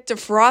go get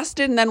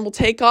defrosted and then we'll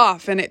take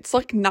off. And it's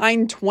like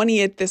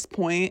 9:20 at this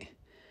point.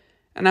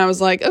 And I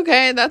was like,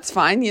 okay, that's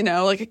fine. You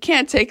know, like it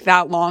can't take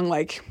that long.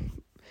 Like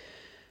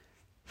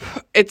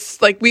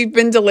it's like we've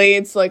been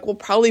delayed. So like we'll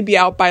probably be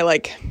out by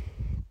like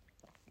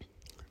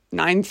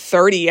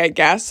 9:30, I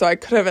guess. So I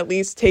could have at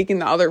least taken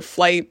the other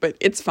flight, but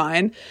it's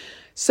fine.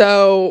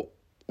 So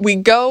we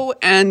go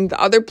and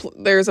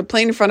there's a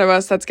plane in front of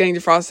us that's getting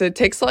defrosted. It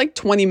takes like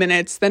 20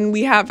 minutes. Then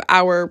we have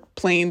our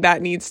plane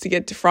that needs to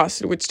get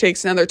defrosted, which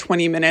takes another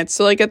 20 minutes.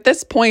 So like at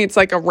this point, it's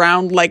like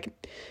around like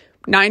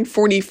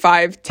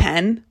 9:45,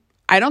 10.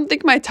 I don't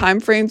think my time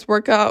frames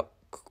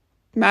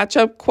match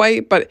up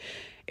quite, but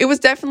it was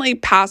definitely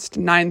past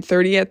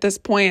 9:30 at this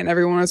point, and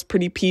everyone was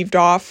pretty peeved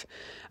off.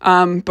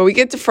 But we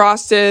get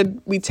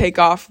defrosted, we take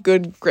off,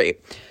 good,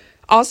 great.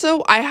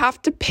 Also, I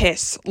have to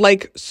piss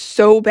like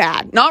so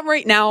bad. Not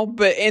right now,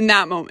 but in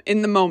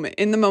the moment,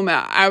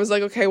 I was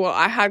like, okay, well,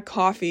 I had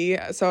coffee,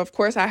 so of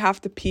course I have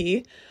to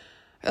pee.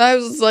 And I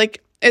was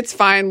like, it's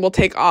fine. We'll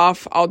take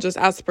off. I'll just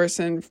ask the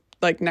person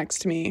like next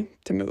to me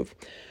to move.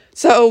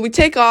 So we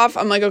take off.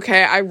 I'm like,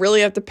 okay, I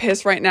really have to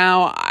piss right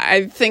now.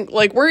 I think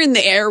like we're in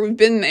the air. We've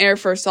been in the air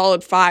for a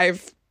solid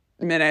 5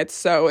 minutes,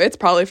 so it's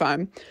probably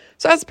fine.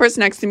 So I asked the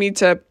person next to me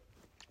to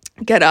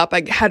get up.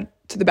 I head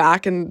to the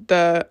back, and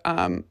the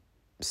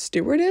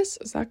stewardess,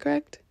 is that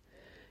correct?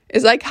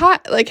 Is like, hi,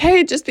 like,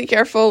 hey, just be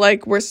careful.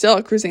 Like, we're still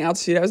at cruising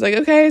altitude. I was like,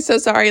 okay, so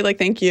sorry. Like,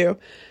 thank you.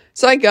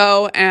 So I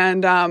go,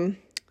 and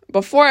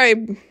before I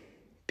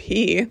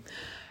pee,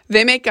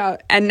 they make an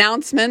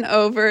announcement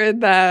over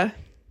the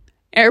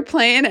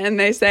airplane, and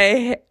they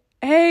say,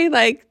 hey,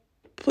 like,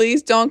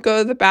 please don't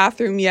go to the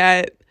bathroom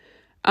yet.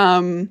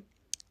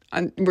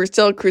 We're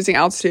still at cruising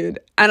altitude.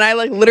 And I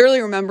like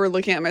literally remember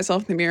looking at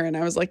myself in the mirror, and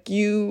I was like,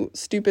 you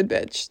stupid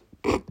bitch.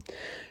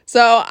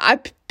 So I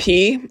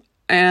pee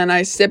and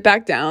I sit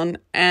back down,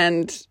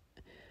 and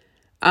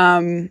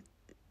yeah,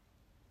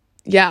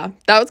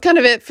 that was kind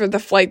of it for the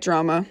flight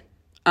drama.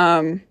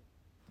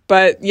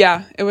 But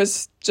yeah, it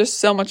was just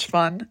so much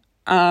fun.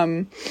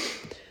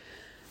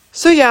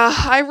 So yeah,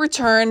 I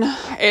return.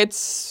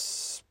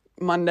 It's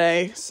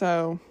Monday,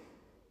 so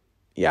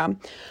yeah.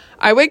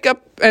 I wake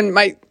up, and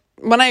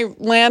when I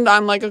land,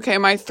 I'm like, okay,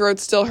 my throat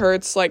still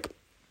hurts. Like,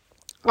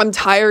 I'm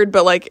tired,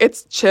 but like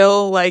it's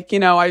chill. Like, you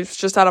know, I was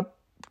just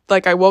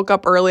I woke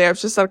up early. I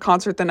was just at a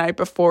concert the night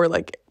before,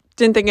 like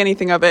didn't think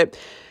anything of it.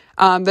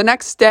 The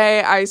next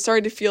day I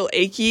started to feel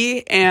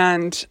achy,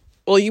 and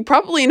well, you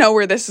probably know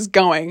where this is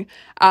going.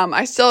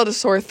 I still had a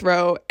sore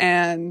throat,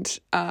 and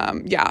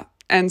yeah.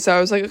 And so I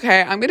was like,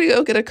 okay, I'm going to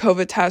go get a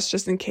COVID test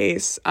just in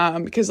case,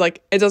 because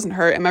like it doesn't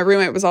hurt. And my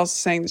roommate was also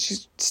saying that she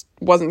just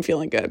wasn't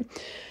feeling good.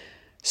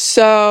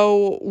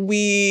 So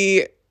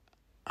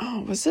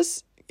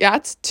yeah,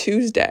 it's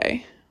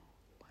Tuesday.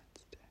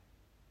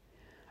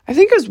 I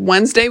think it was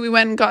Wednesday we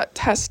went and got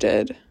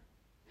tested.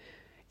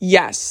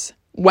 Yes,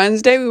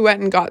 Wednesday we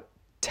went and got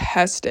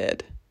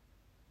tested.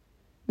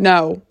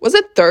 No, was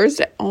it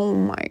Thursday?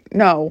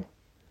 No.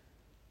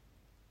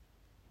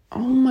 Oh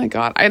my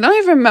God, I don't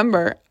even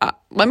remember.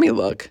 Let me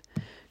look,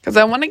 because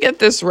I want to get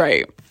this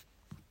right.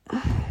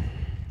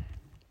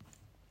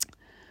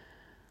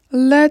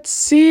 Let's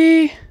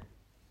see.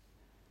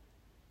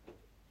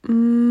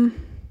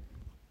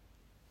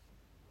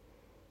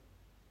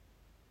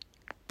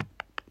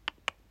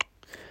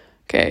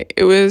 Okay,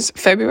 it was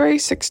February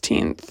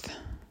 16th.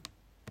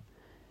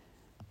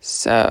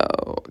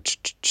 So,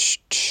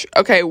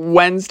 okay,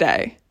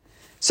 Wednesday.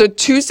 So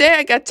Tuesday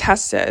I get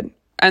tested,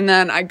 and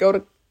then I go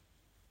to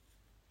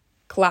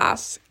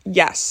class.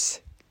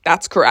 Yes,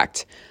 that's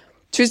correct.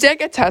 Tuesday I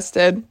get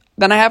tested,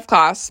 then I have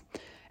class,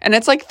 and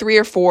it's like 3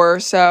 or 4,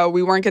 so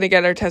we weren't going to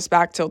get our test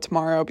back till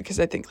tomorrow because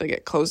I think like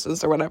it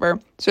closes or whatever.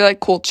 So we're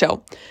like, cool,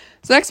 chill.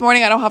 So next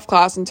morning I don't have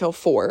class until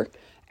 4.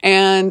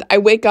 And I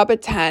wake up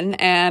at 10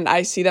 and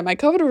I see that my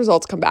COVID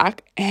results come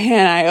back,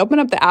 and I open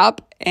up the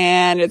app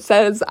and it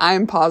says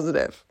I'm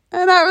positive.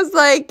 And I was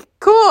like,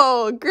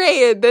 cool,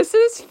 great. This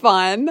is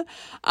fun.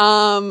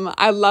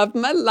 I love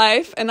my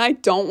life, and I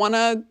don't want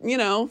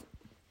to,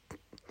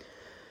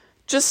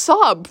 just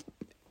sob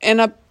in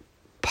a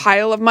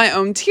pile of my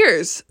own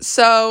tears.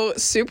 So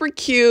super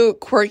cute,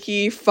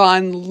 quirky,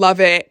 fun, love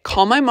it.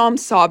 Call my mom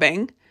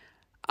sobbing.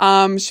 She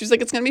was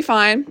like, it's gonna be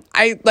fine.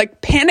 I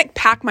like panic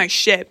pack my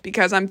shit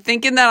because I'm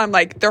thinking that I'm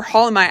like, they're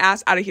hauling my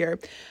ass out of here.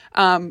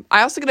 I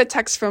also get a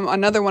text from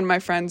another one of my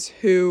friends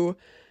who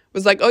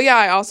was like, oh yeah,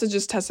 I also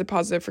just tested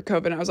positive for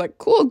COVID. And I was like,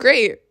 cool,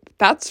 great.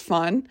 That's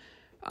fun.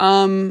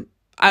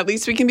 At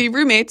least we can be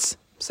roommates.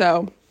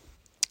 So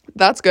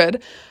that's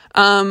good.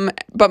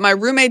 But my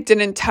roommate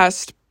didn't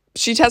test.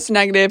 She tested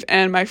negative,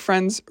 and my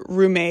friend's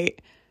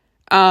roommate,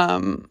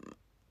 also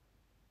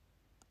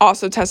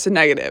tested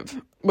negative,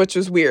 which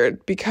was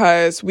weird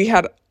because we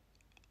had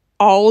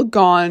all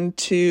gone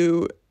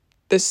to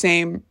the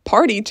same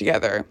party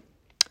together.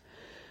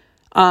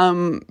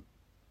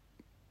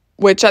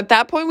 Which at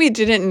that point we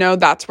didn't know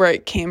that's where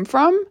it came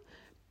from,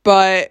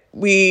 but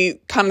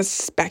we kind of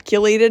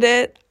speculated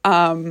it,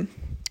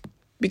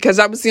 because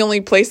that was the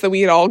only place that we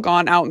had all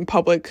gone out in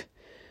public,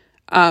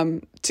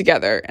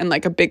 together in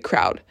like a big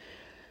crowd.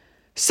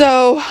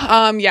 So,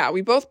 yeah,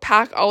 we both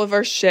pack all of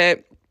our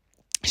shit.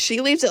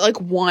 She leaves at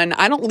like 1.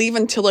 I don't leave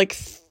until like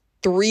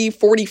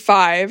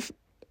 3:45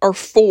 or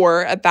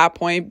 4 at that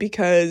point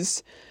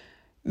because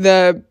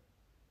the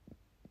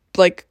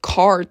like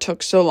car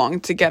took so long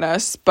to get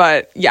us.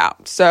 But yeah,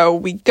 so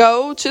we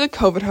go to the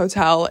COVID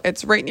hotel.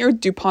 It's right near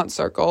DuPont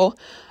Circle.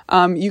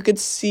 You could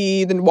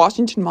see the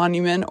Washington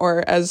Monument,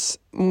 or as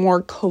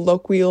more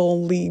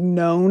colloquially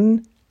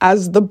known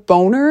as the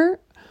Boner,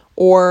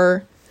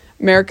 or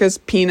America's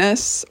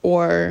Penis,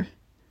 or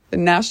the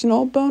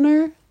National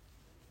Boner.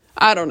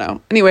 I don't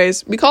know.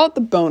 Anyways, we call it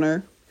the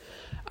Boner.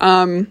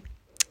 So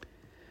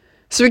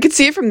we could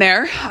see it from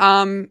there.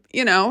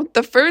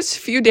 The first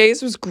few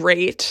days was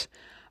great.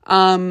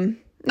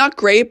 not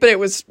great, but it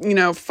was,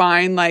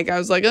 fine. Like, I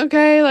was like,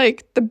 okay,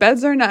 like, the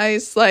beds are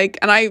nice. Like,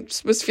 and I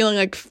was feeling,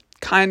 like,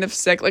 kind of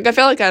sick. Like, I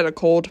felt like I had a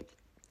cold.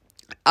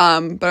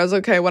 But I was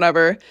okay,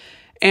 whatever.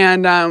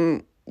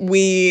 And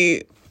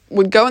we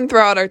would go and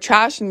throw out our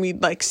trash, and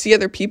we'd, like, see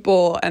other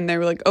people, and they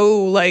were like,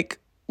 oh, like,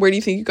 where do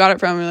you think you got it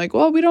from? And we're like,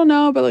 well, we don't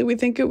know, but, like, we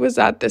think it was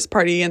at this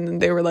party. And then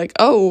they were like,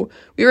 oh,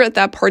 we were at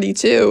that party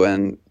too.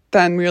 And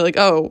then we were like,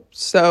 oh,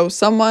 so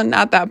someone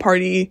at that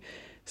party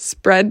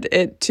spread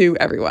it to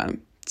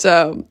everyone.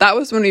 So that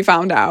was when we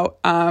found out.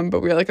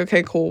 But we were like,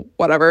 okay, cool,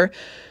 whatever.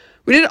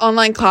 We did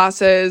online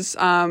classes,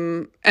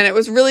 and it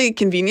was really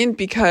convenient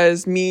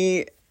because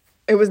it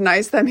was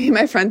nice that me and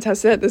my friend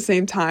tested at the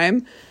same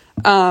time,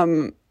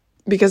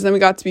 because then we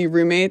got to be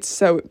roommates,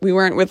 so we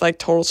weren't with, like,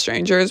 total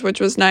strangers,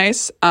 which was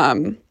nice.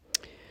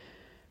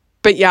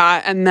 But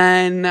yeah, and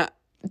then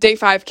day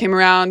 5 came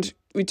around,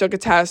 we took a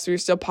test, we were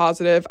still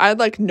positive. I had,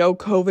 like, no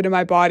COVID in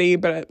my body,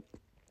 but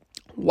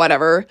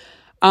whatever.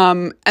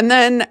 And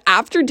then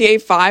after day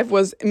 5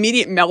 was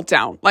immediate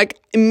meltdown, like,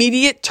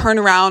 immediate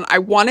turnaround. I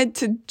wanted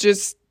to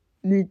just,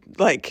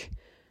 like,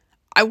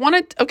 we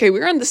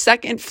were on the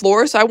 2nd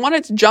floor, so I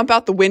wanted to jump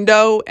out the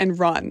window and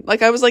run.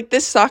 Like, I was like,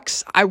 this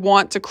sucks. I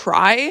want to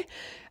cry.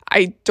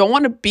 I don't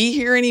want to be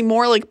here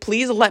anymore. Like,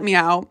 please let me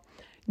out.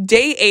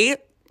 Day 8,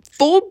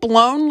 full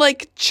blown,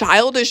 like,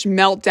 childish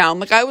meltdown.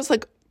 Like, I was,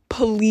 like,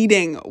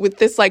 pleading with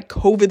this, like,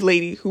 COVID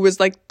lady who was,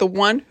 like, the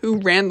one who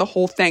ran the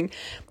whole thing.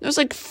 I was,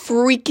 like,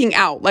 freaking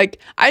out. Like,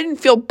 I didn't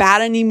feel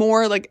bad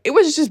anymore. Like, it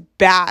was just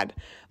bad.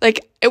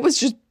 Like, it was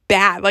just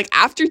bad. Like,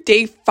 after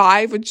day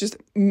 5 was just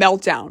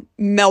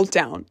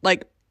meltdown.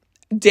 Like,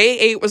 day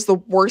 8 was the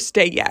worst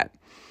day yet.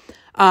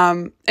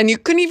 And you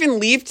couldn't even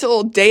leave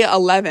till day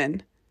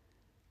 11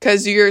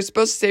 because you're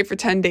supposed to stay for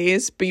 10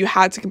 days, but you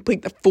had to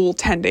complete the full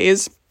 10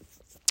 days.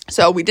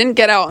 So we didn't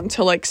get out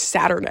until, like,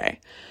 Saturday.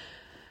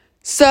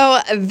 So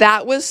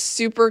that was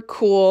super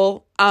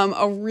cool.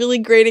 A really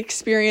great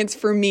experience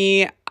for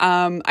me.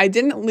 I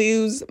didn't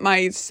lose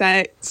my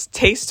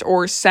taste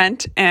or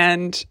scent,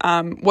 and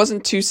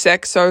wasn't too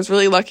sick, so I was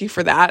really lucky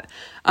for that.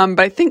 But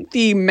I think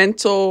the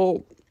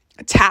mental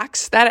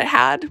tax that it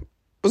had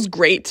was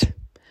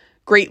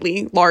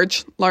greatly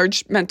large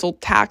mental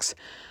tax.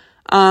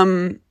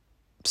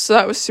 So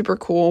that was super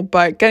cool,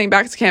 but getting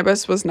back to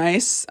campus was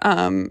nice.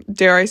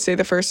 Dare I say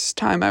the first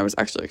time I was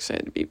actually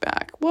excited to be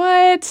back.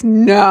 What?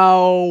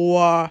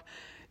 No.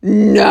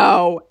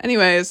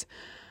 Anyways,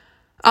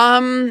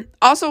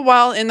 also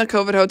while in the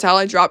COVID hotel,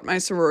 I dropped my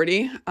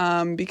sorority,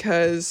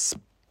 because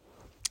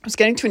I was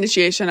getting to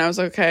initiation. I was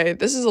like, okay,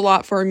 this is a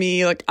lot for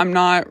me. Like, I'm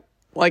not,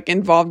 like,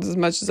 involved as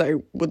much as I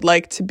would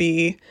like to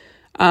be.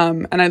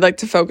 And I'd like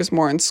to focus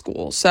more on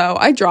school. So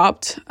I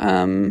dropped.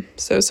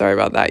 So sorry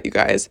about that, you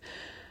guys.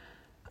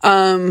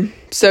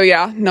 So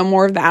yeah, no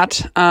more of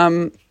that.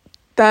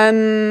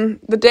 Then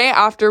the day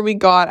after we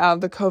got out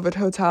of the COVID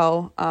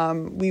hotel,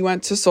 we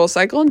went to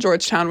SoulCycle in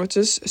Georgetown, which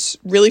is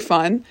really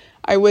fun.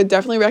 I would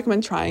definitely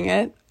recommend trying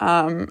it,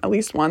 at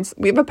least once.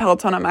 We have a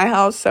Peloton at my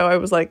house, so I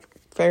was, like,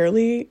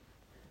 fairly,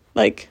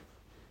 like,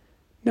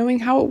 knowing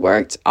how it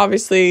worked.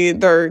 Obviously,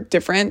 they're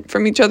different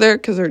from each other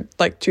because they're,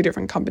 like, 2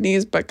 different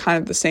companies, but kind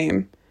of the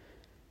same,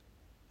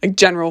 like,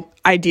 general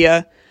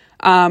idea.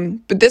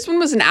 But this one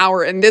was an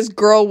hour, and this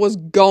girl was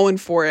going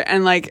for it.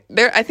 And, like,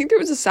 I think there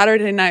was a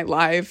Saturday Night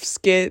Live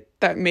skit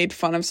that made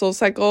fun of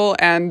SoulCycle,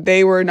 and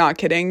they were not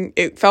kidding.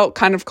 It felt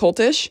kind of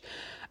cultish.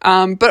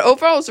 But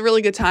overall, it was a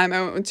really good time.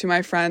 I went with 2 of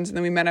my friends, and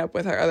then we met up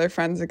with our other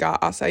friends and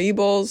got acai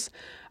bowls.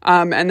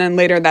 And then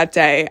later that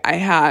day, I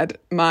had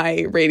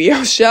my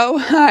radio show.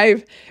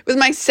 It was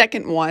my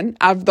 2nd one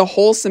out of the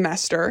whole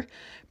semester,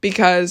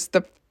 because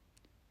the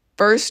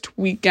first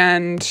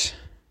weekend,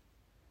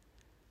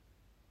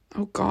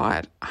 oh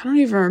God, I don't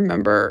even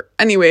remember.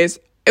 Anyways,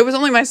 it was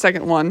only my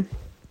 2nd one.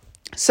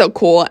 So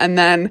cool. And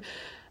then,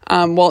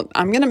 I'm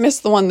going to miss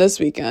the one this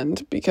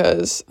weekend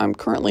because I'm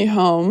currently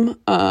home,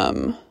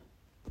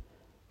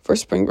 for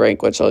spring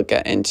break, which I'll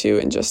get into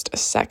in just a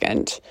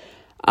second.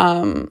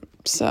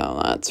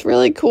 So that's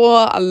really cool.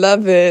 I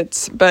love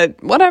it,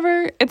 but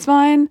whatever, it's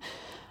fine.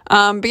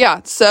 But yeah,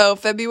 so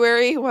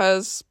February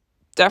was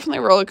definitely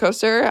a roller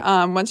coaster.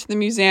 Went to the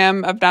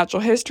Museum of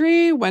Natural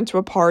History, went to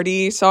a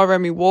party, saw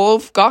Remy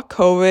Wolf, got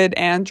COVID,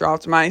 and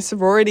dropped my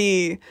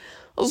sorority.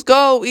 Let's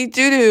go, eat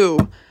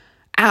doo-doo.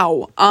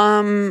 Ow.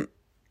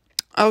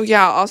 Oh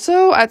yeah,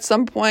 also at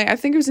some point, I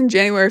think it was in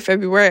January,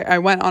 February, I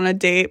went on a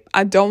date.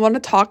 I don't want to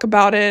talk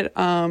about it,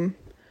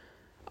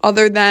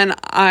 other than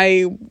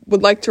I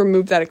would like to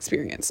remove that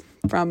experience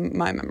from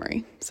my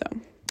memory. So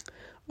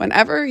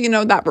whenever,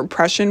 that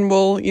repression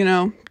will,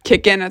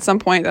 kick in at some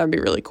point, that'd be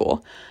really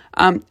cool.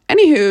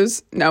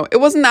 Anywho's, no, it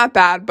wasn't that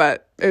bad,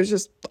 but it was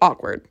just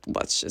awkward,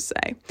 let's just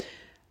say.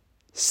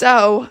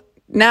 So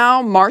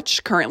now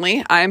March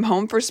currently, I'm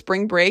home for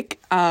spring break.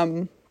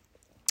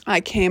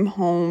 I came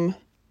home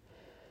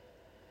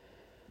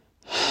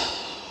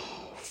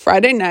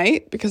Friday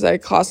night because I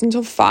had class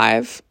until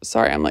 5.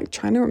 Sorry, I'm like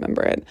trying to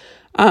remember it.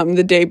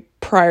 The day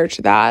prior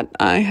to that,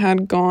 I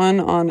had gone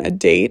on a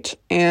date,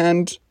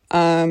 and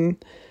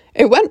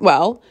it went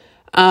well.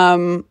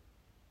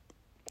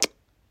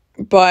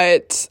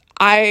 But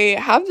I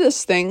have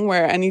this thing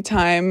where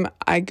anytime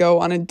I go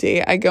on a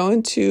date, I go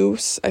into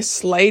a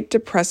slight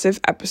depressive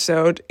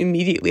episode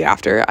immediately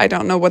after. I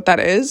don't know what that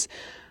is.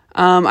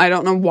 I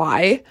don't know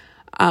why.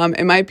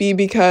 It might be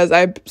because I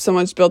have so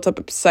much built up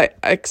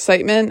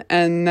excitement,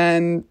 and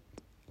then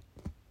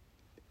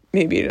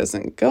maybe it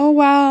doesn't go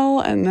well,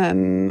 and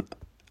then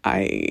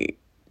I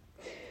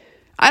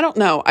don't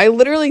know. I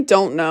literally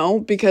don't know,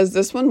 because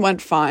this one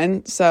went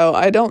fine, so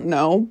I don't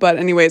know. But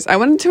anyways, I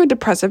went into a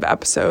depressive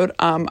episode.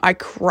 I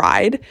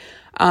cried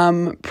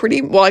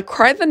I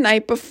cried the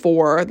night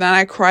before, then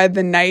I cried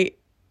the night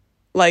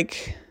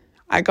like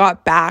I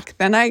got back.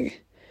 Then I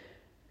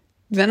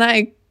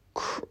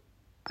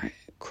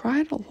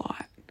cried a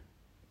lot.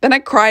 Then I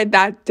cried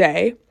that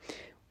day,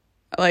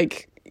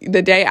 like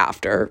the day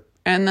after,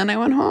 and then I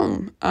went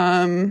home.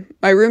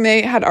 My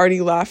roommate had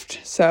already left,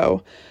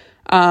 so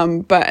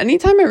but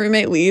anytime my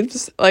roommate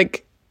leaves,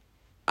 like,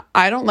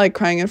 I don't like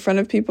crying in front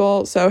of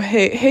people. So,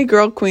 hey,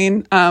 girl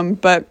queen.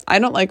 But I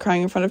don't like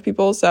crying in front of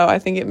people. So I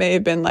think it may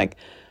have been like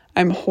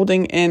I'm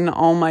holding in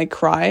all my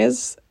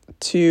cries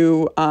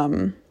to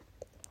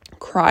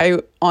cry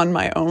on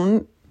my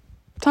own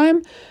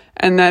time.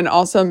 And then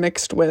also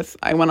mixed with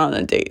I went on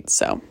a date.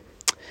 So,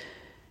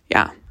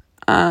 yeah.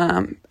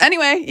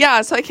 Anyway,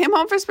 yeah. So I came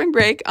home for spring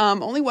break.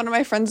 Only one of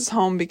my friends is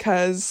home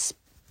because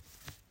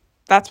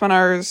that's when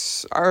our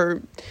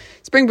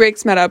spring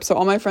breaks met up. So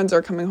all my friends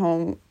are coming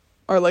home,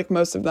 or like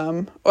most of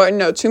them, or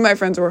no, two of my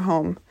friends were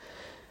home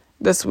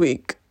this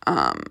week.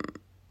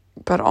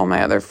 But all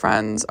my other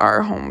friends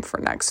are home for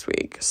next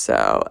week.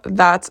 So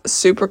that's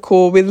super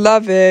cool. We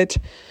love it.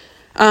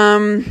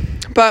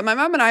 But my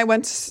mom and I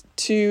went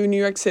to New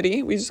York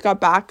City. We just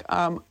got back,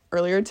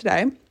 earlier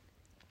today.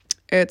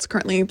 It's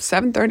currently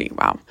 7:30.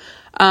 Wow.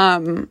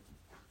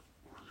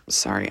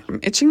 Sorry, I'm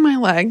itching my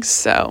legs.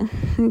 So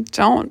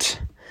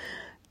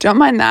don't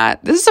mind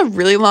that. This is a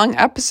really long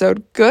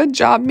episode. Good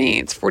job, me.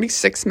 It's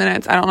 46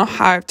 minutes. I don't know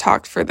how I've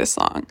talked for this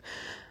long.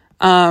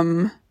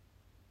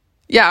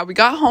 Yeah, we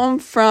got home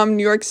from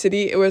New York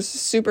City. It was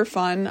super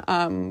fun.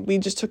 We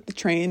just took the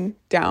train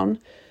down.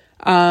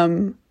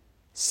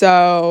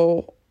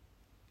 So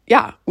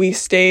yeah, we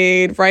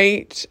stayed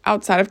right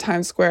outside of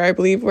Times Square. I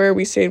believe where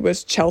we stayed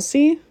was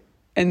Chelsea,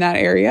 in that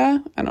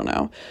area. I don't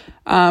know.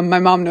 My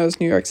mom knows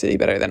New York City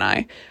better than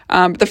I.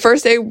 But the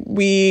first day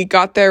we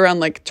got there around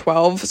like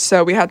 12.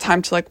 So we had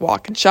time to like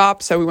walk and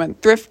shop. So we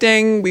went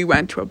thrifting. We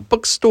went to a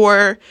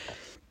bookstore.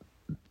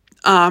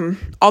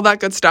 All that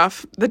good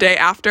stuff. The day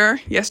after,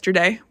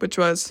 yesterday, which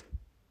was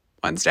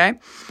Wednesday,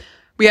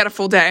 we had a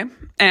full day.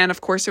 And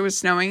of course it was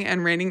snowing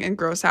and raining and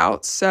gross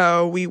out.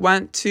 So we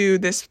went to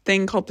this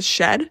thing called The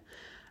Shed.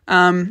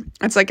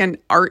 It's like an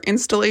art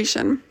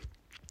installation.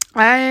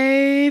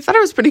 I thought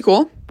it was pretty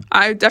cool.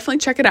 I definitely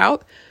check it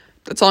out.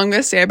 That's all I'm going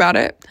to say about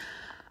it.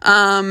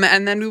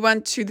 And then we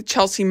went to the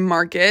Chelsea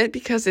Market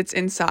because it's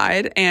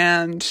inside,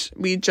 and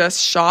we just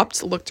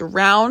shopped, looked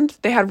around.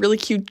 They had really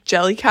cute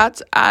jelly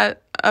cats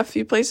at a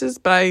few places,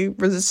 but I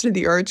resisted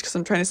the urge because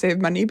I'm trying to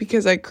save money,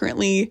 because I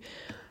currently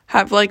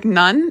have like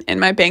none in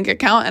my bank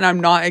account, and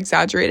I'm not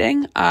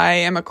exaggerating. I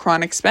am a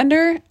chronic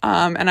spender,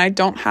 and I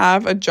don't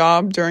have a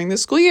job during the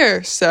school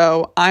year,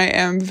 so I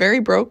am very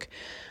broke.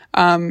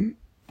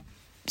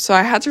 So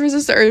I had to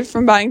resist the urge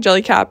from buying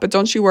Jellycat, but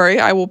don't you worry,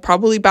 I will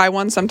probably buy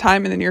one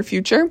sometime in the near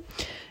future.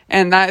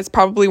 And that is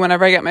probably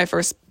whenever I get my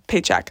first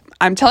paycheck.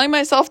 I'm telling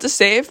myself to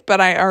save, but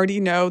I already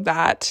know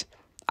that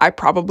I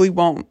probably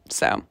won't.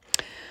 So,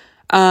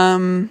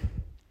 yeah.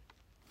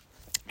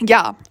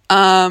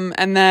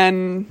 And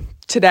then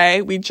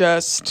today we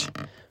just,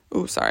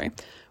 sorry.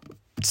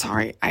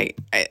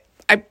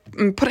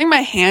 I'm putting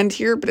my hand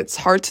here, but it's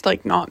hard to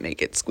like not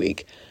make it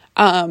squeak.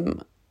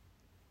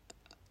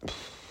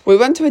 We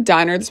went to a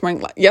diner this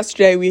morning.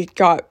 Yesterday, we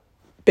got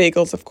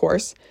bagels, of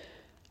course.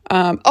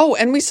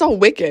 And we saw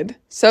Wicked.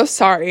 So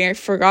sorry, I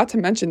forgot to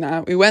mention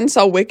that. We went and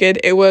saw Wicked.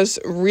 It was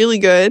really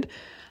good.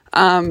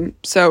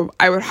 So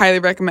I would highly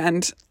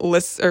recommend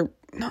watching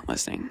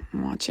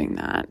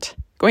that.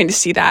 Going to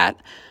see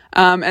that.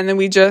 And then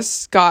we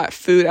just got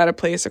food at a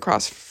place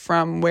across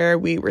from where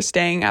we were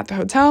staying at the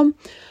hotel.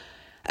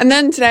 And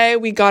then today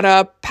we got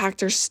up,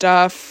 packed our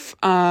stuff,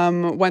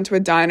 went to a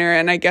diner,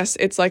 and I guess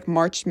it's like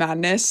March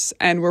Madness,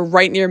 and we're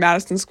right near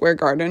Madison Square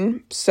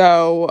Garden.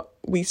 So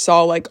we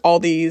saw like all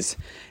these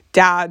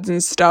dads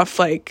and stuff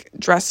like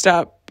dressed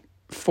up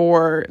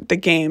for the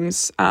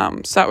games.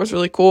 So that was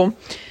really cool.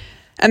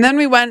 And then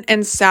we went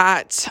and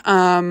sat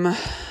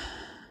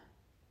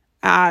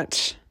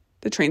at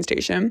the train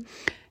station.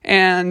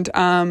 And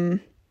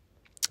I'm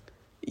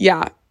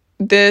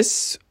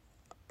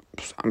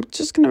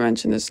just going to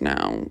mention this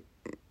now.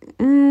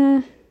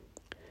 I'm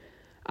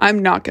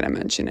not going to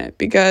mention it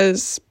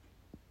because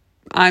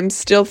I'm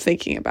still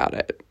thinking about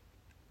it.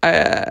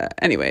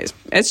 Anyways,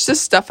 it's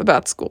just stuff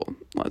about school.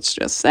 Let's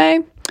just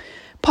say.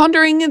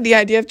 Pondering the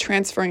idea of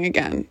transferring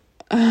again.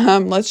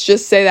 Let's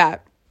just say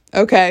that.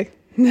 Okay.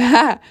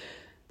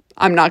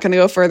 I'm not going to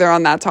go further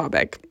on that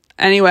topic.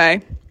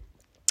 Anyway,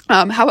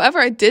 However,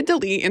 I did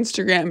delete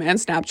Instagram and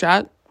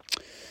Snapchat.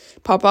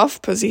 Pop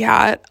off pussy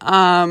hat.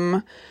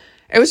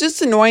 It was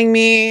just annoying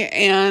me,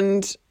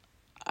 and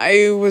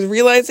I was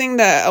realizing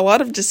that a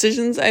lot of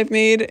decisions I've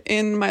made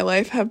in my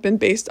life have been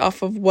based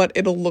off of what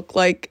it'll look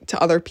like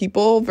to other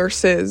people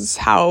versus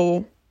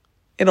how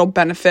it'll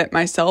benefit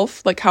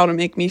myself, like how to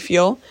make me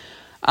feel.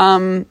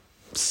 And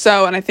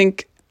I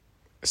think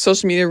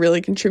social media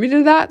really contributed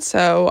to that.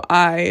 So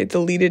I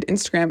deleted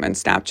Instagram and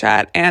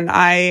Snapchat, and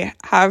I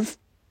have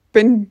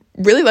been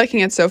really liking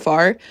it so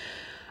far.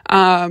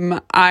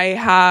 I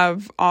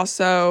have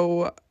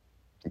also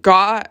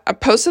I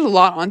posted a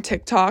lot on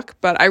TikTok,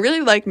 but I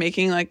really like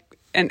making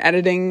and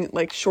editing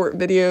short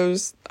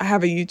videos. I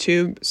have a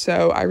YouTube,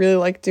 so I really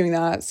like doing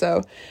that.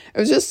 So it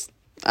was just,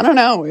 I don't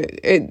know,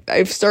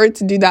 I've started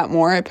to do that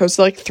more. I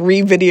posted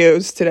 3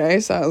 videos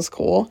today, so that was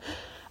cool.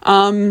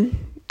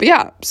 But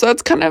yeah, so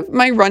that's kind of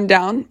my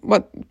rundown,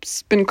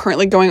 what's been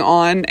currently going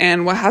on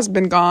and what has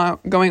been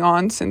going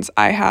on since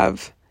I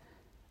have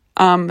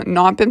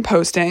not been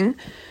posting.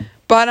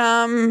 But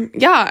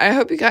yeah, I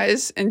hope you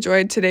guys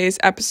enjoyed today's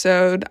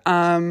episode.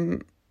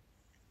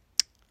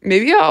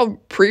 Maybe I'll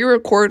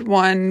pre-record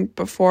one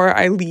before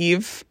I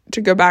leave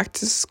to go back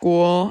to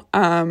school.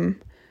 Yeah,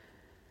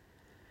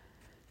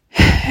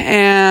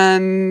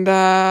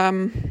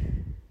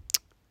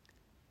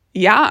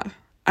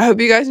 I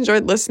hope you guys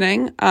enjoyed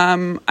listening.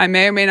 I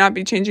may or may not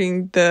be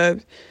changing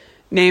the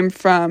name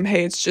from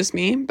Hey, It's Just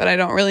Me, but I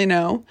don't really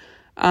know.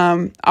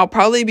 I'll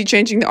probably be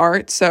changing the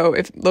art, so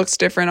if it looks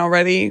different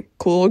already,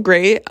 cool,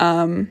 great.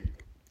 I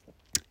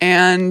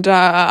don't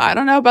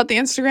know about the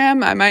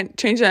Instagram. I might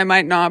change it, I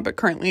might not, but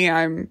currently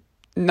I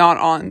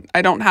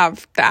don't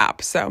have the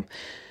app, so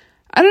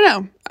I don't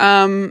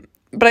know.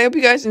 But I hope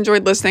you guys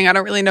enjoyed listening. I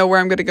don't really know where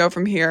I'm going to go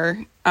from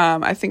here.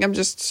 I think I'm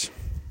just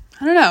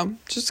going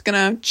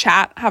to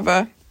chat, have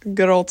a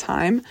good old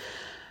time.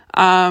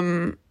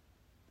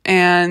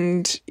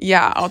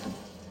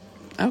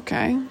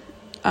 Okay.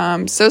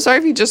 So sorry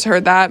if you just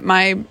heard that.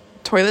 My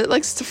toilet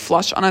likes to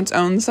flush on its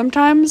own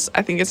sometimes.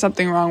 I think it's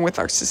something wrong with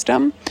our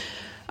system.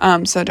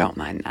 So don't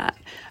mind that.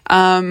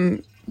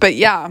 But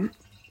yeah,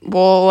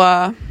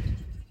 we'll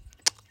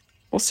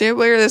see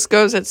where this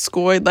goes at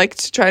school. I'd like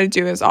to try to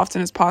do as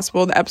often as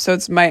possible. The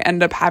episodes might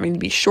end up having to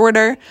be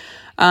shorter,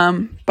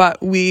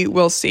 but we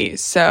will see.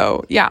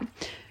 So yeah,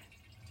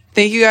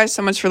 thank you guys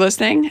so much for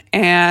listening,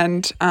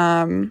 and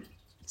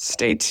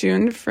stay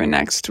tuned for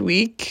next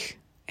week,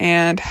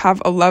 and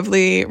have a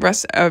lovely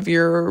rest of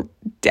your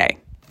day.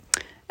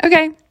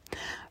 Okay,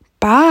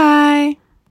 bye.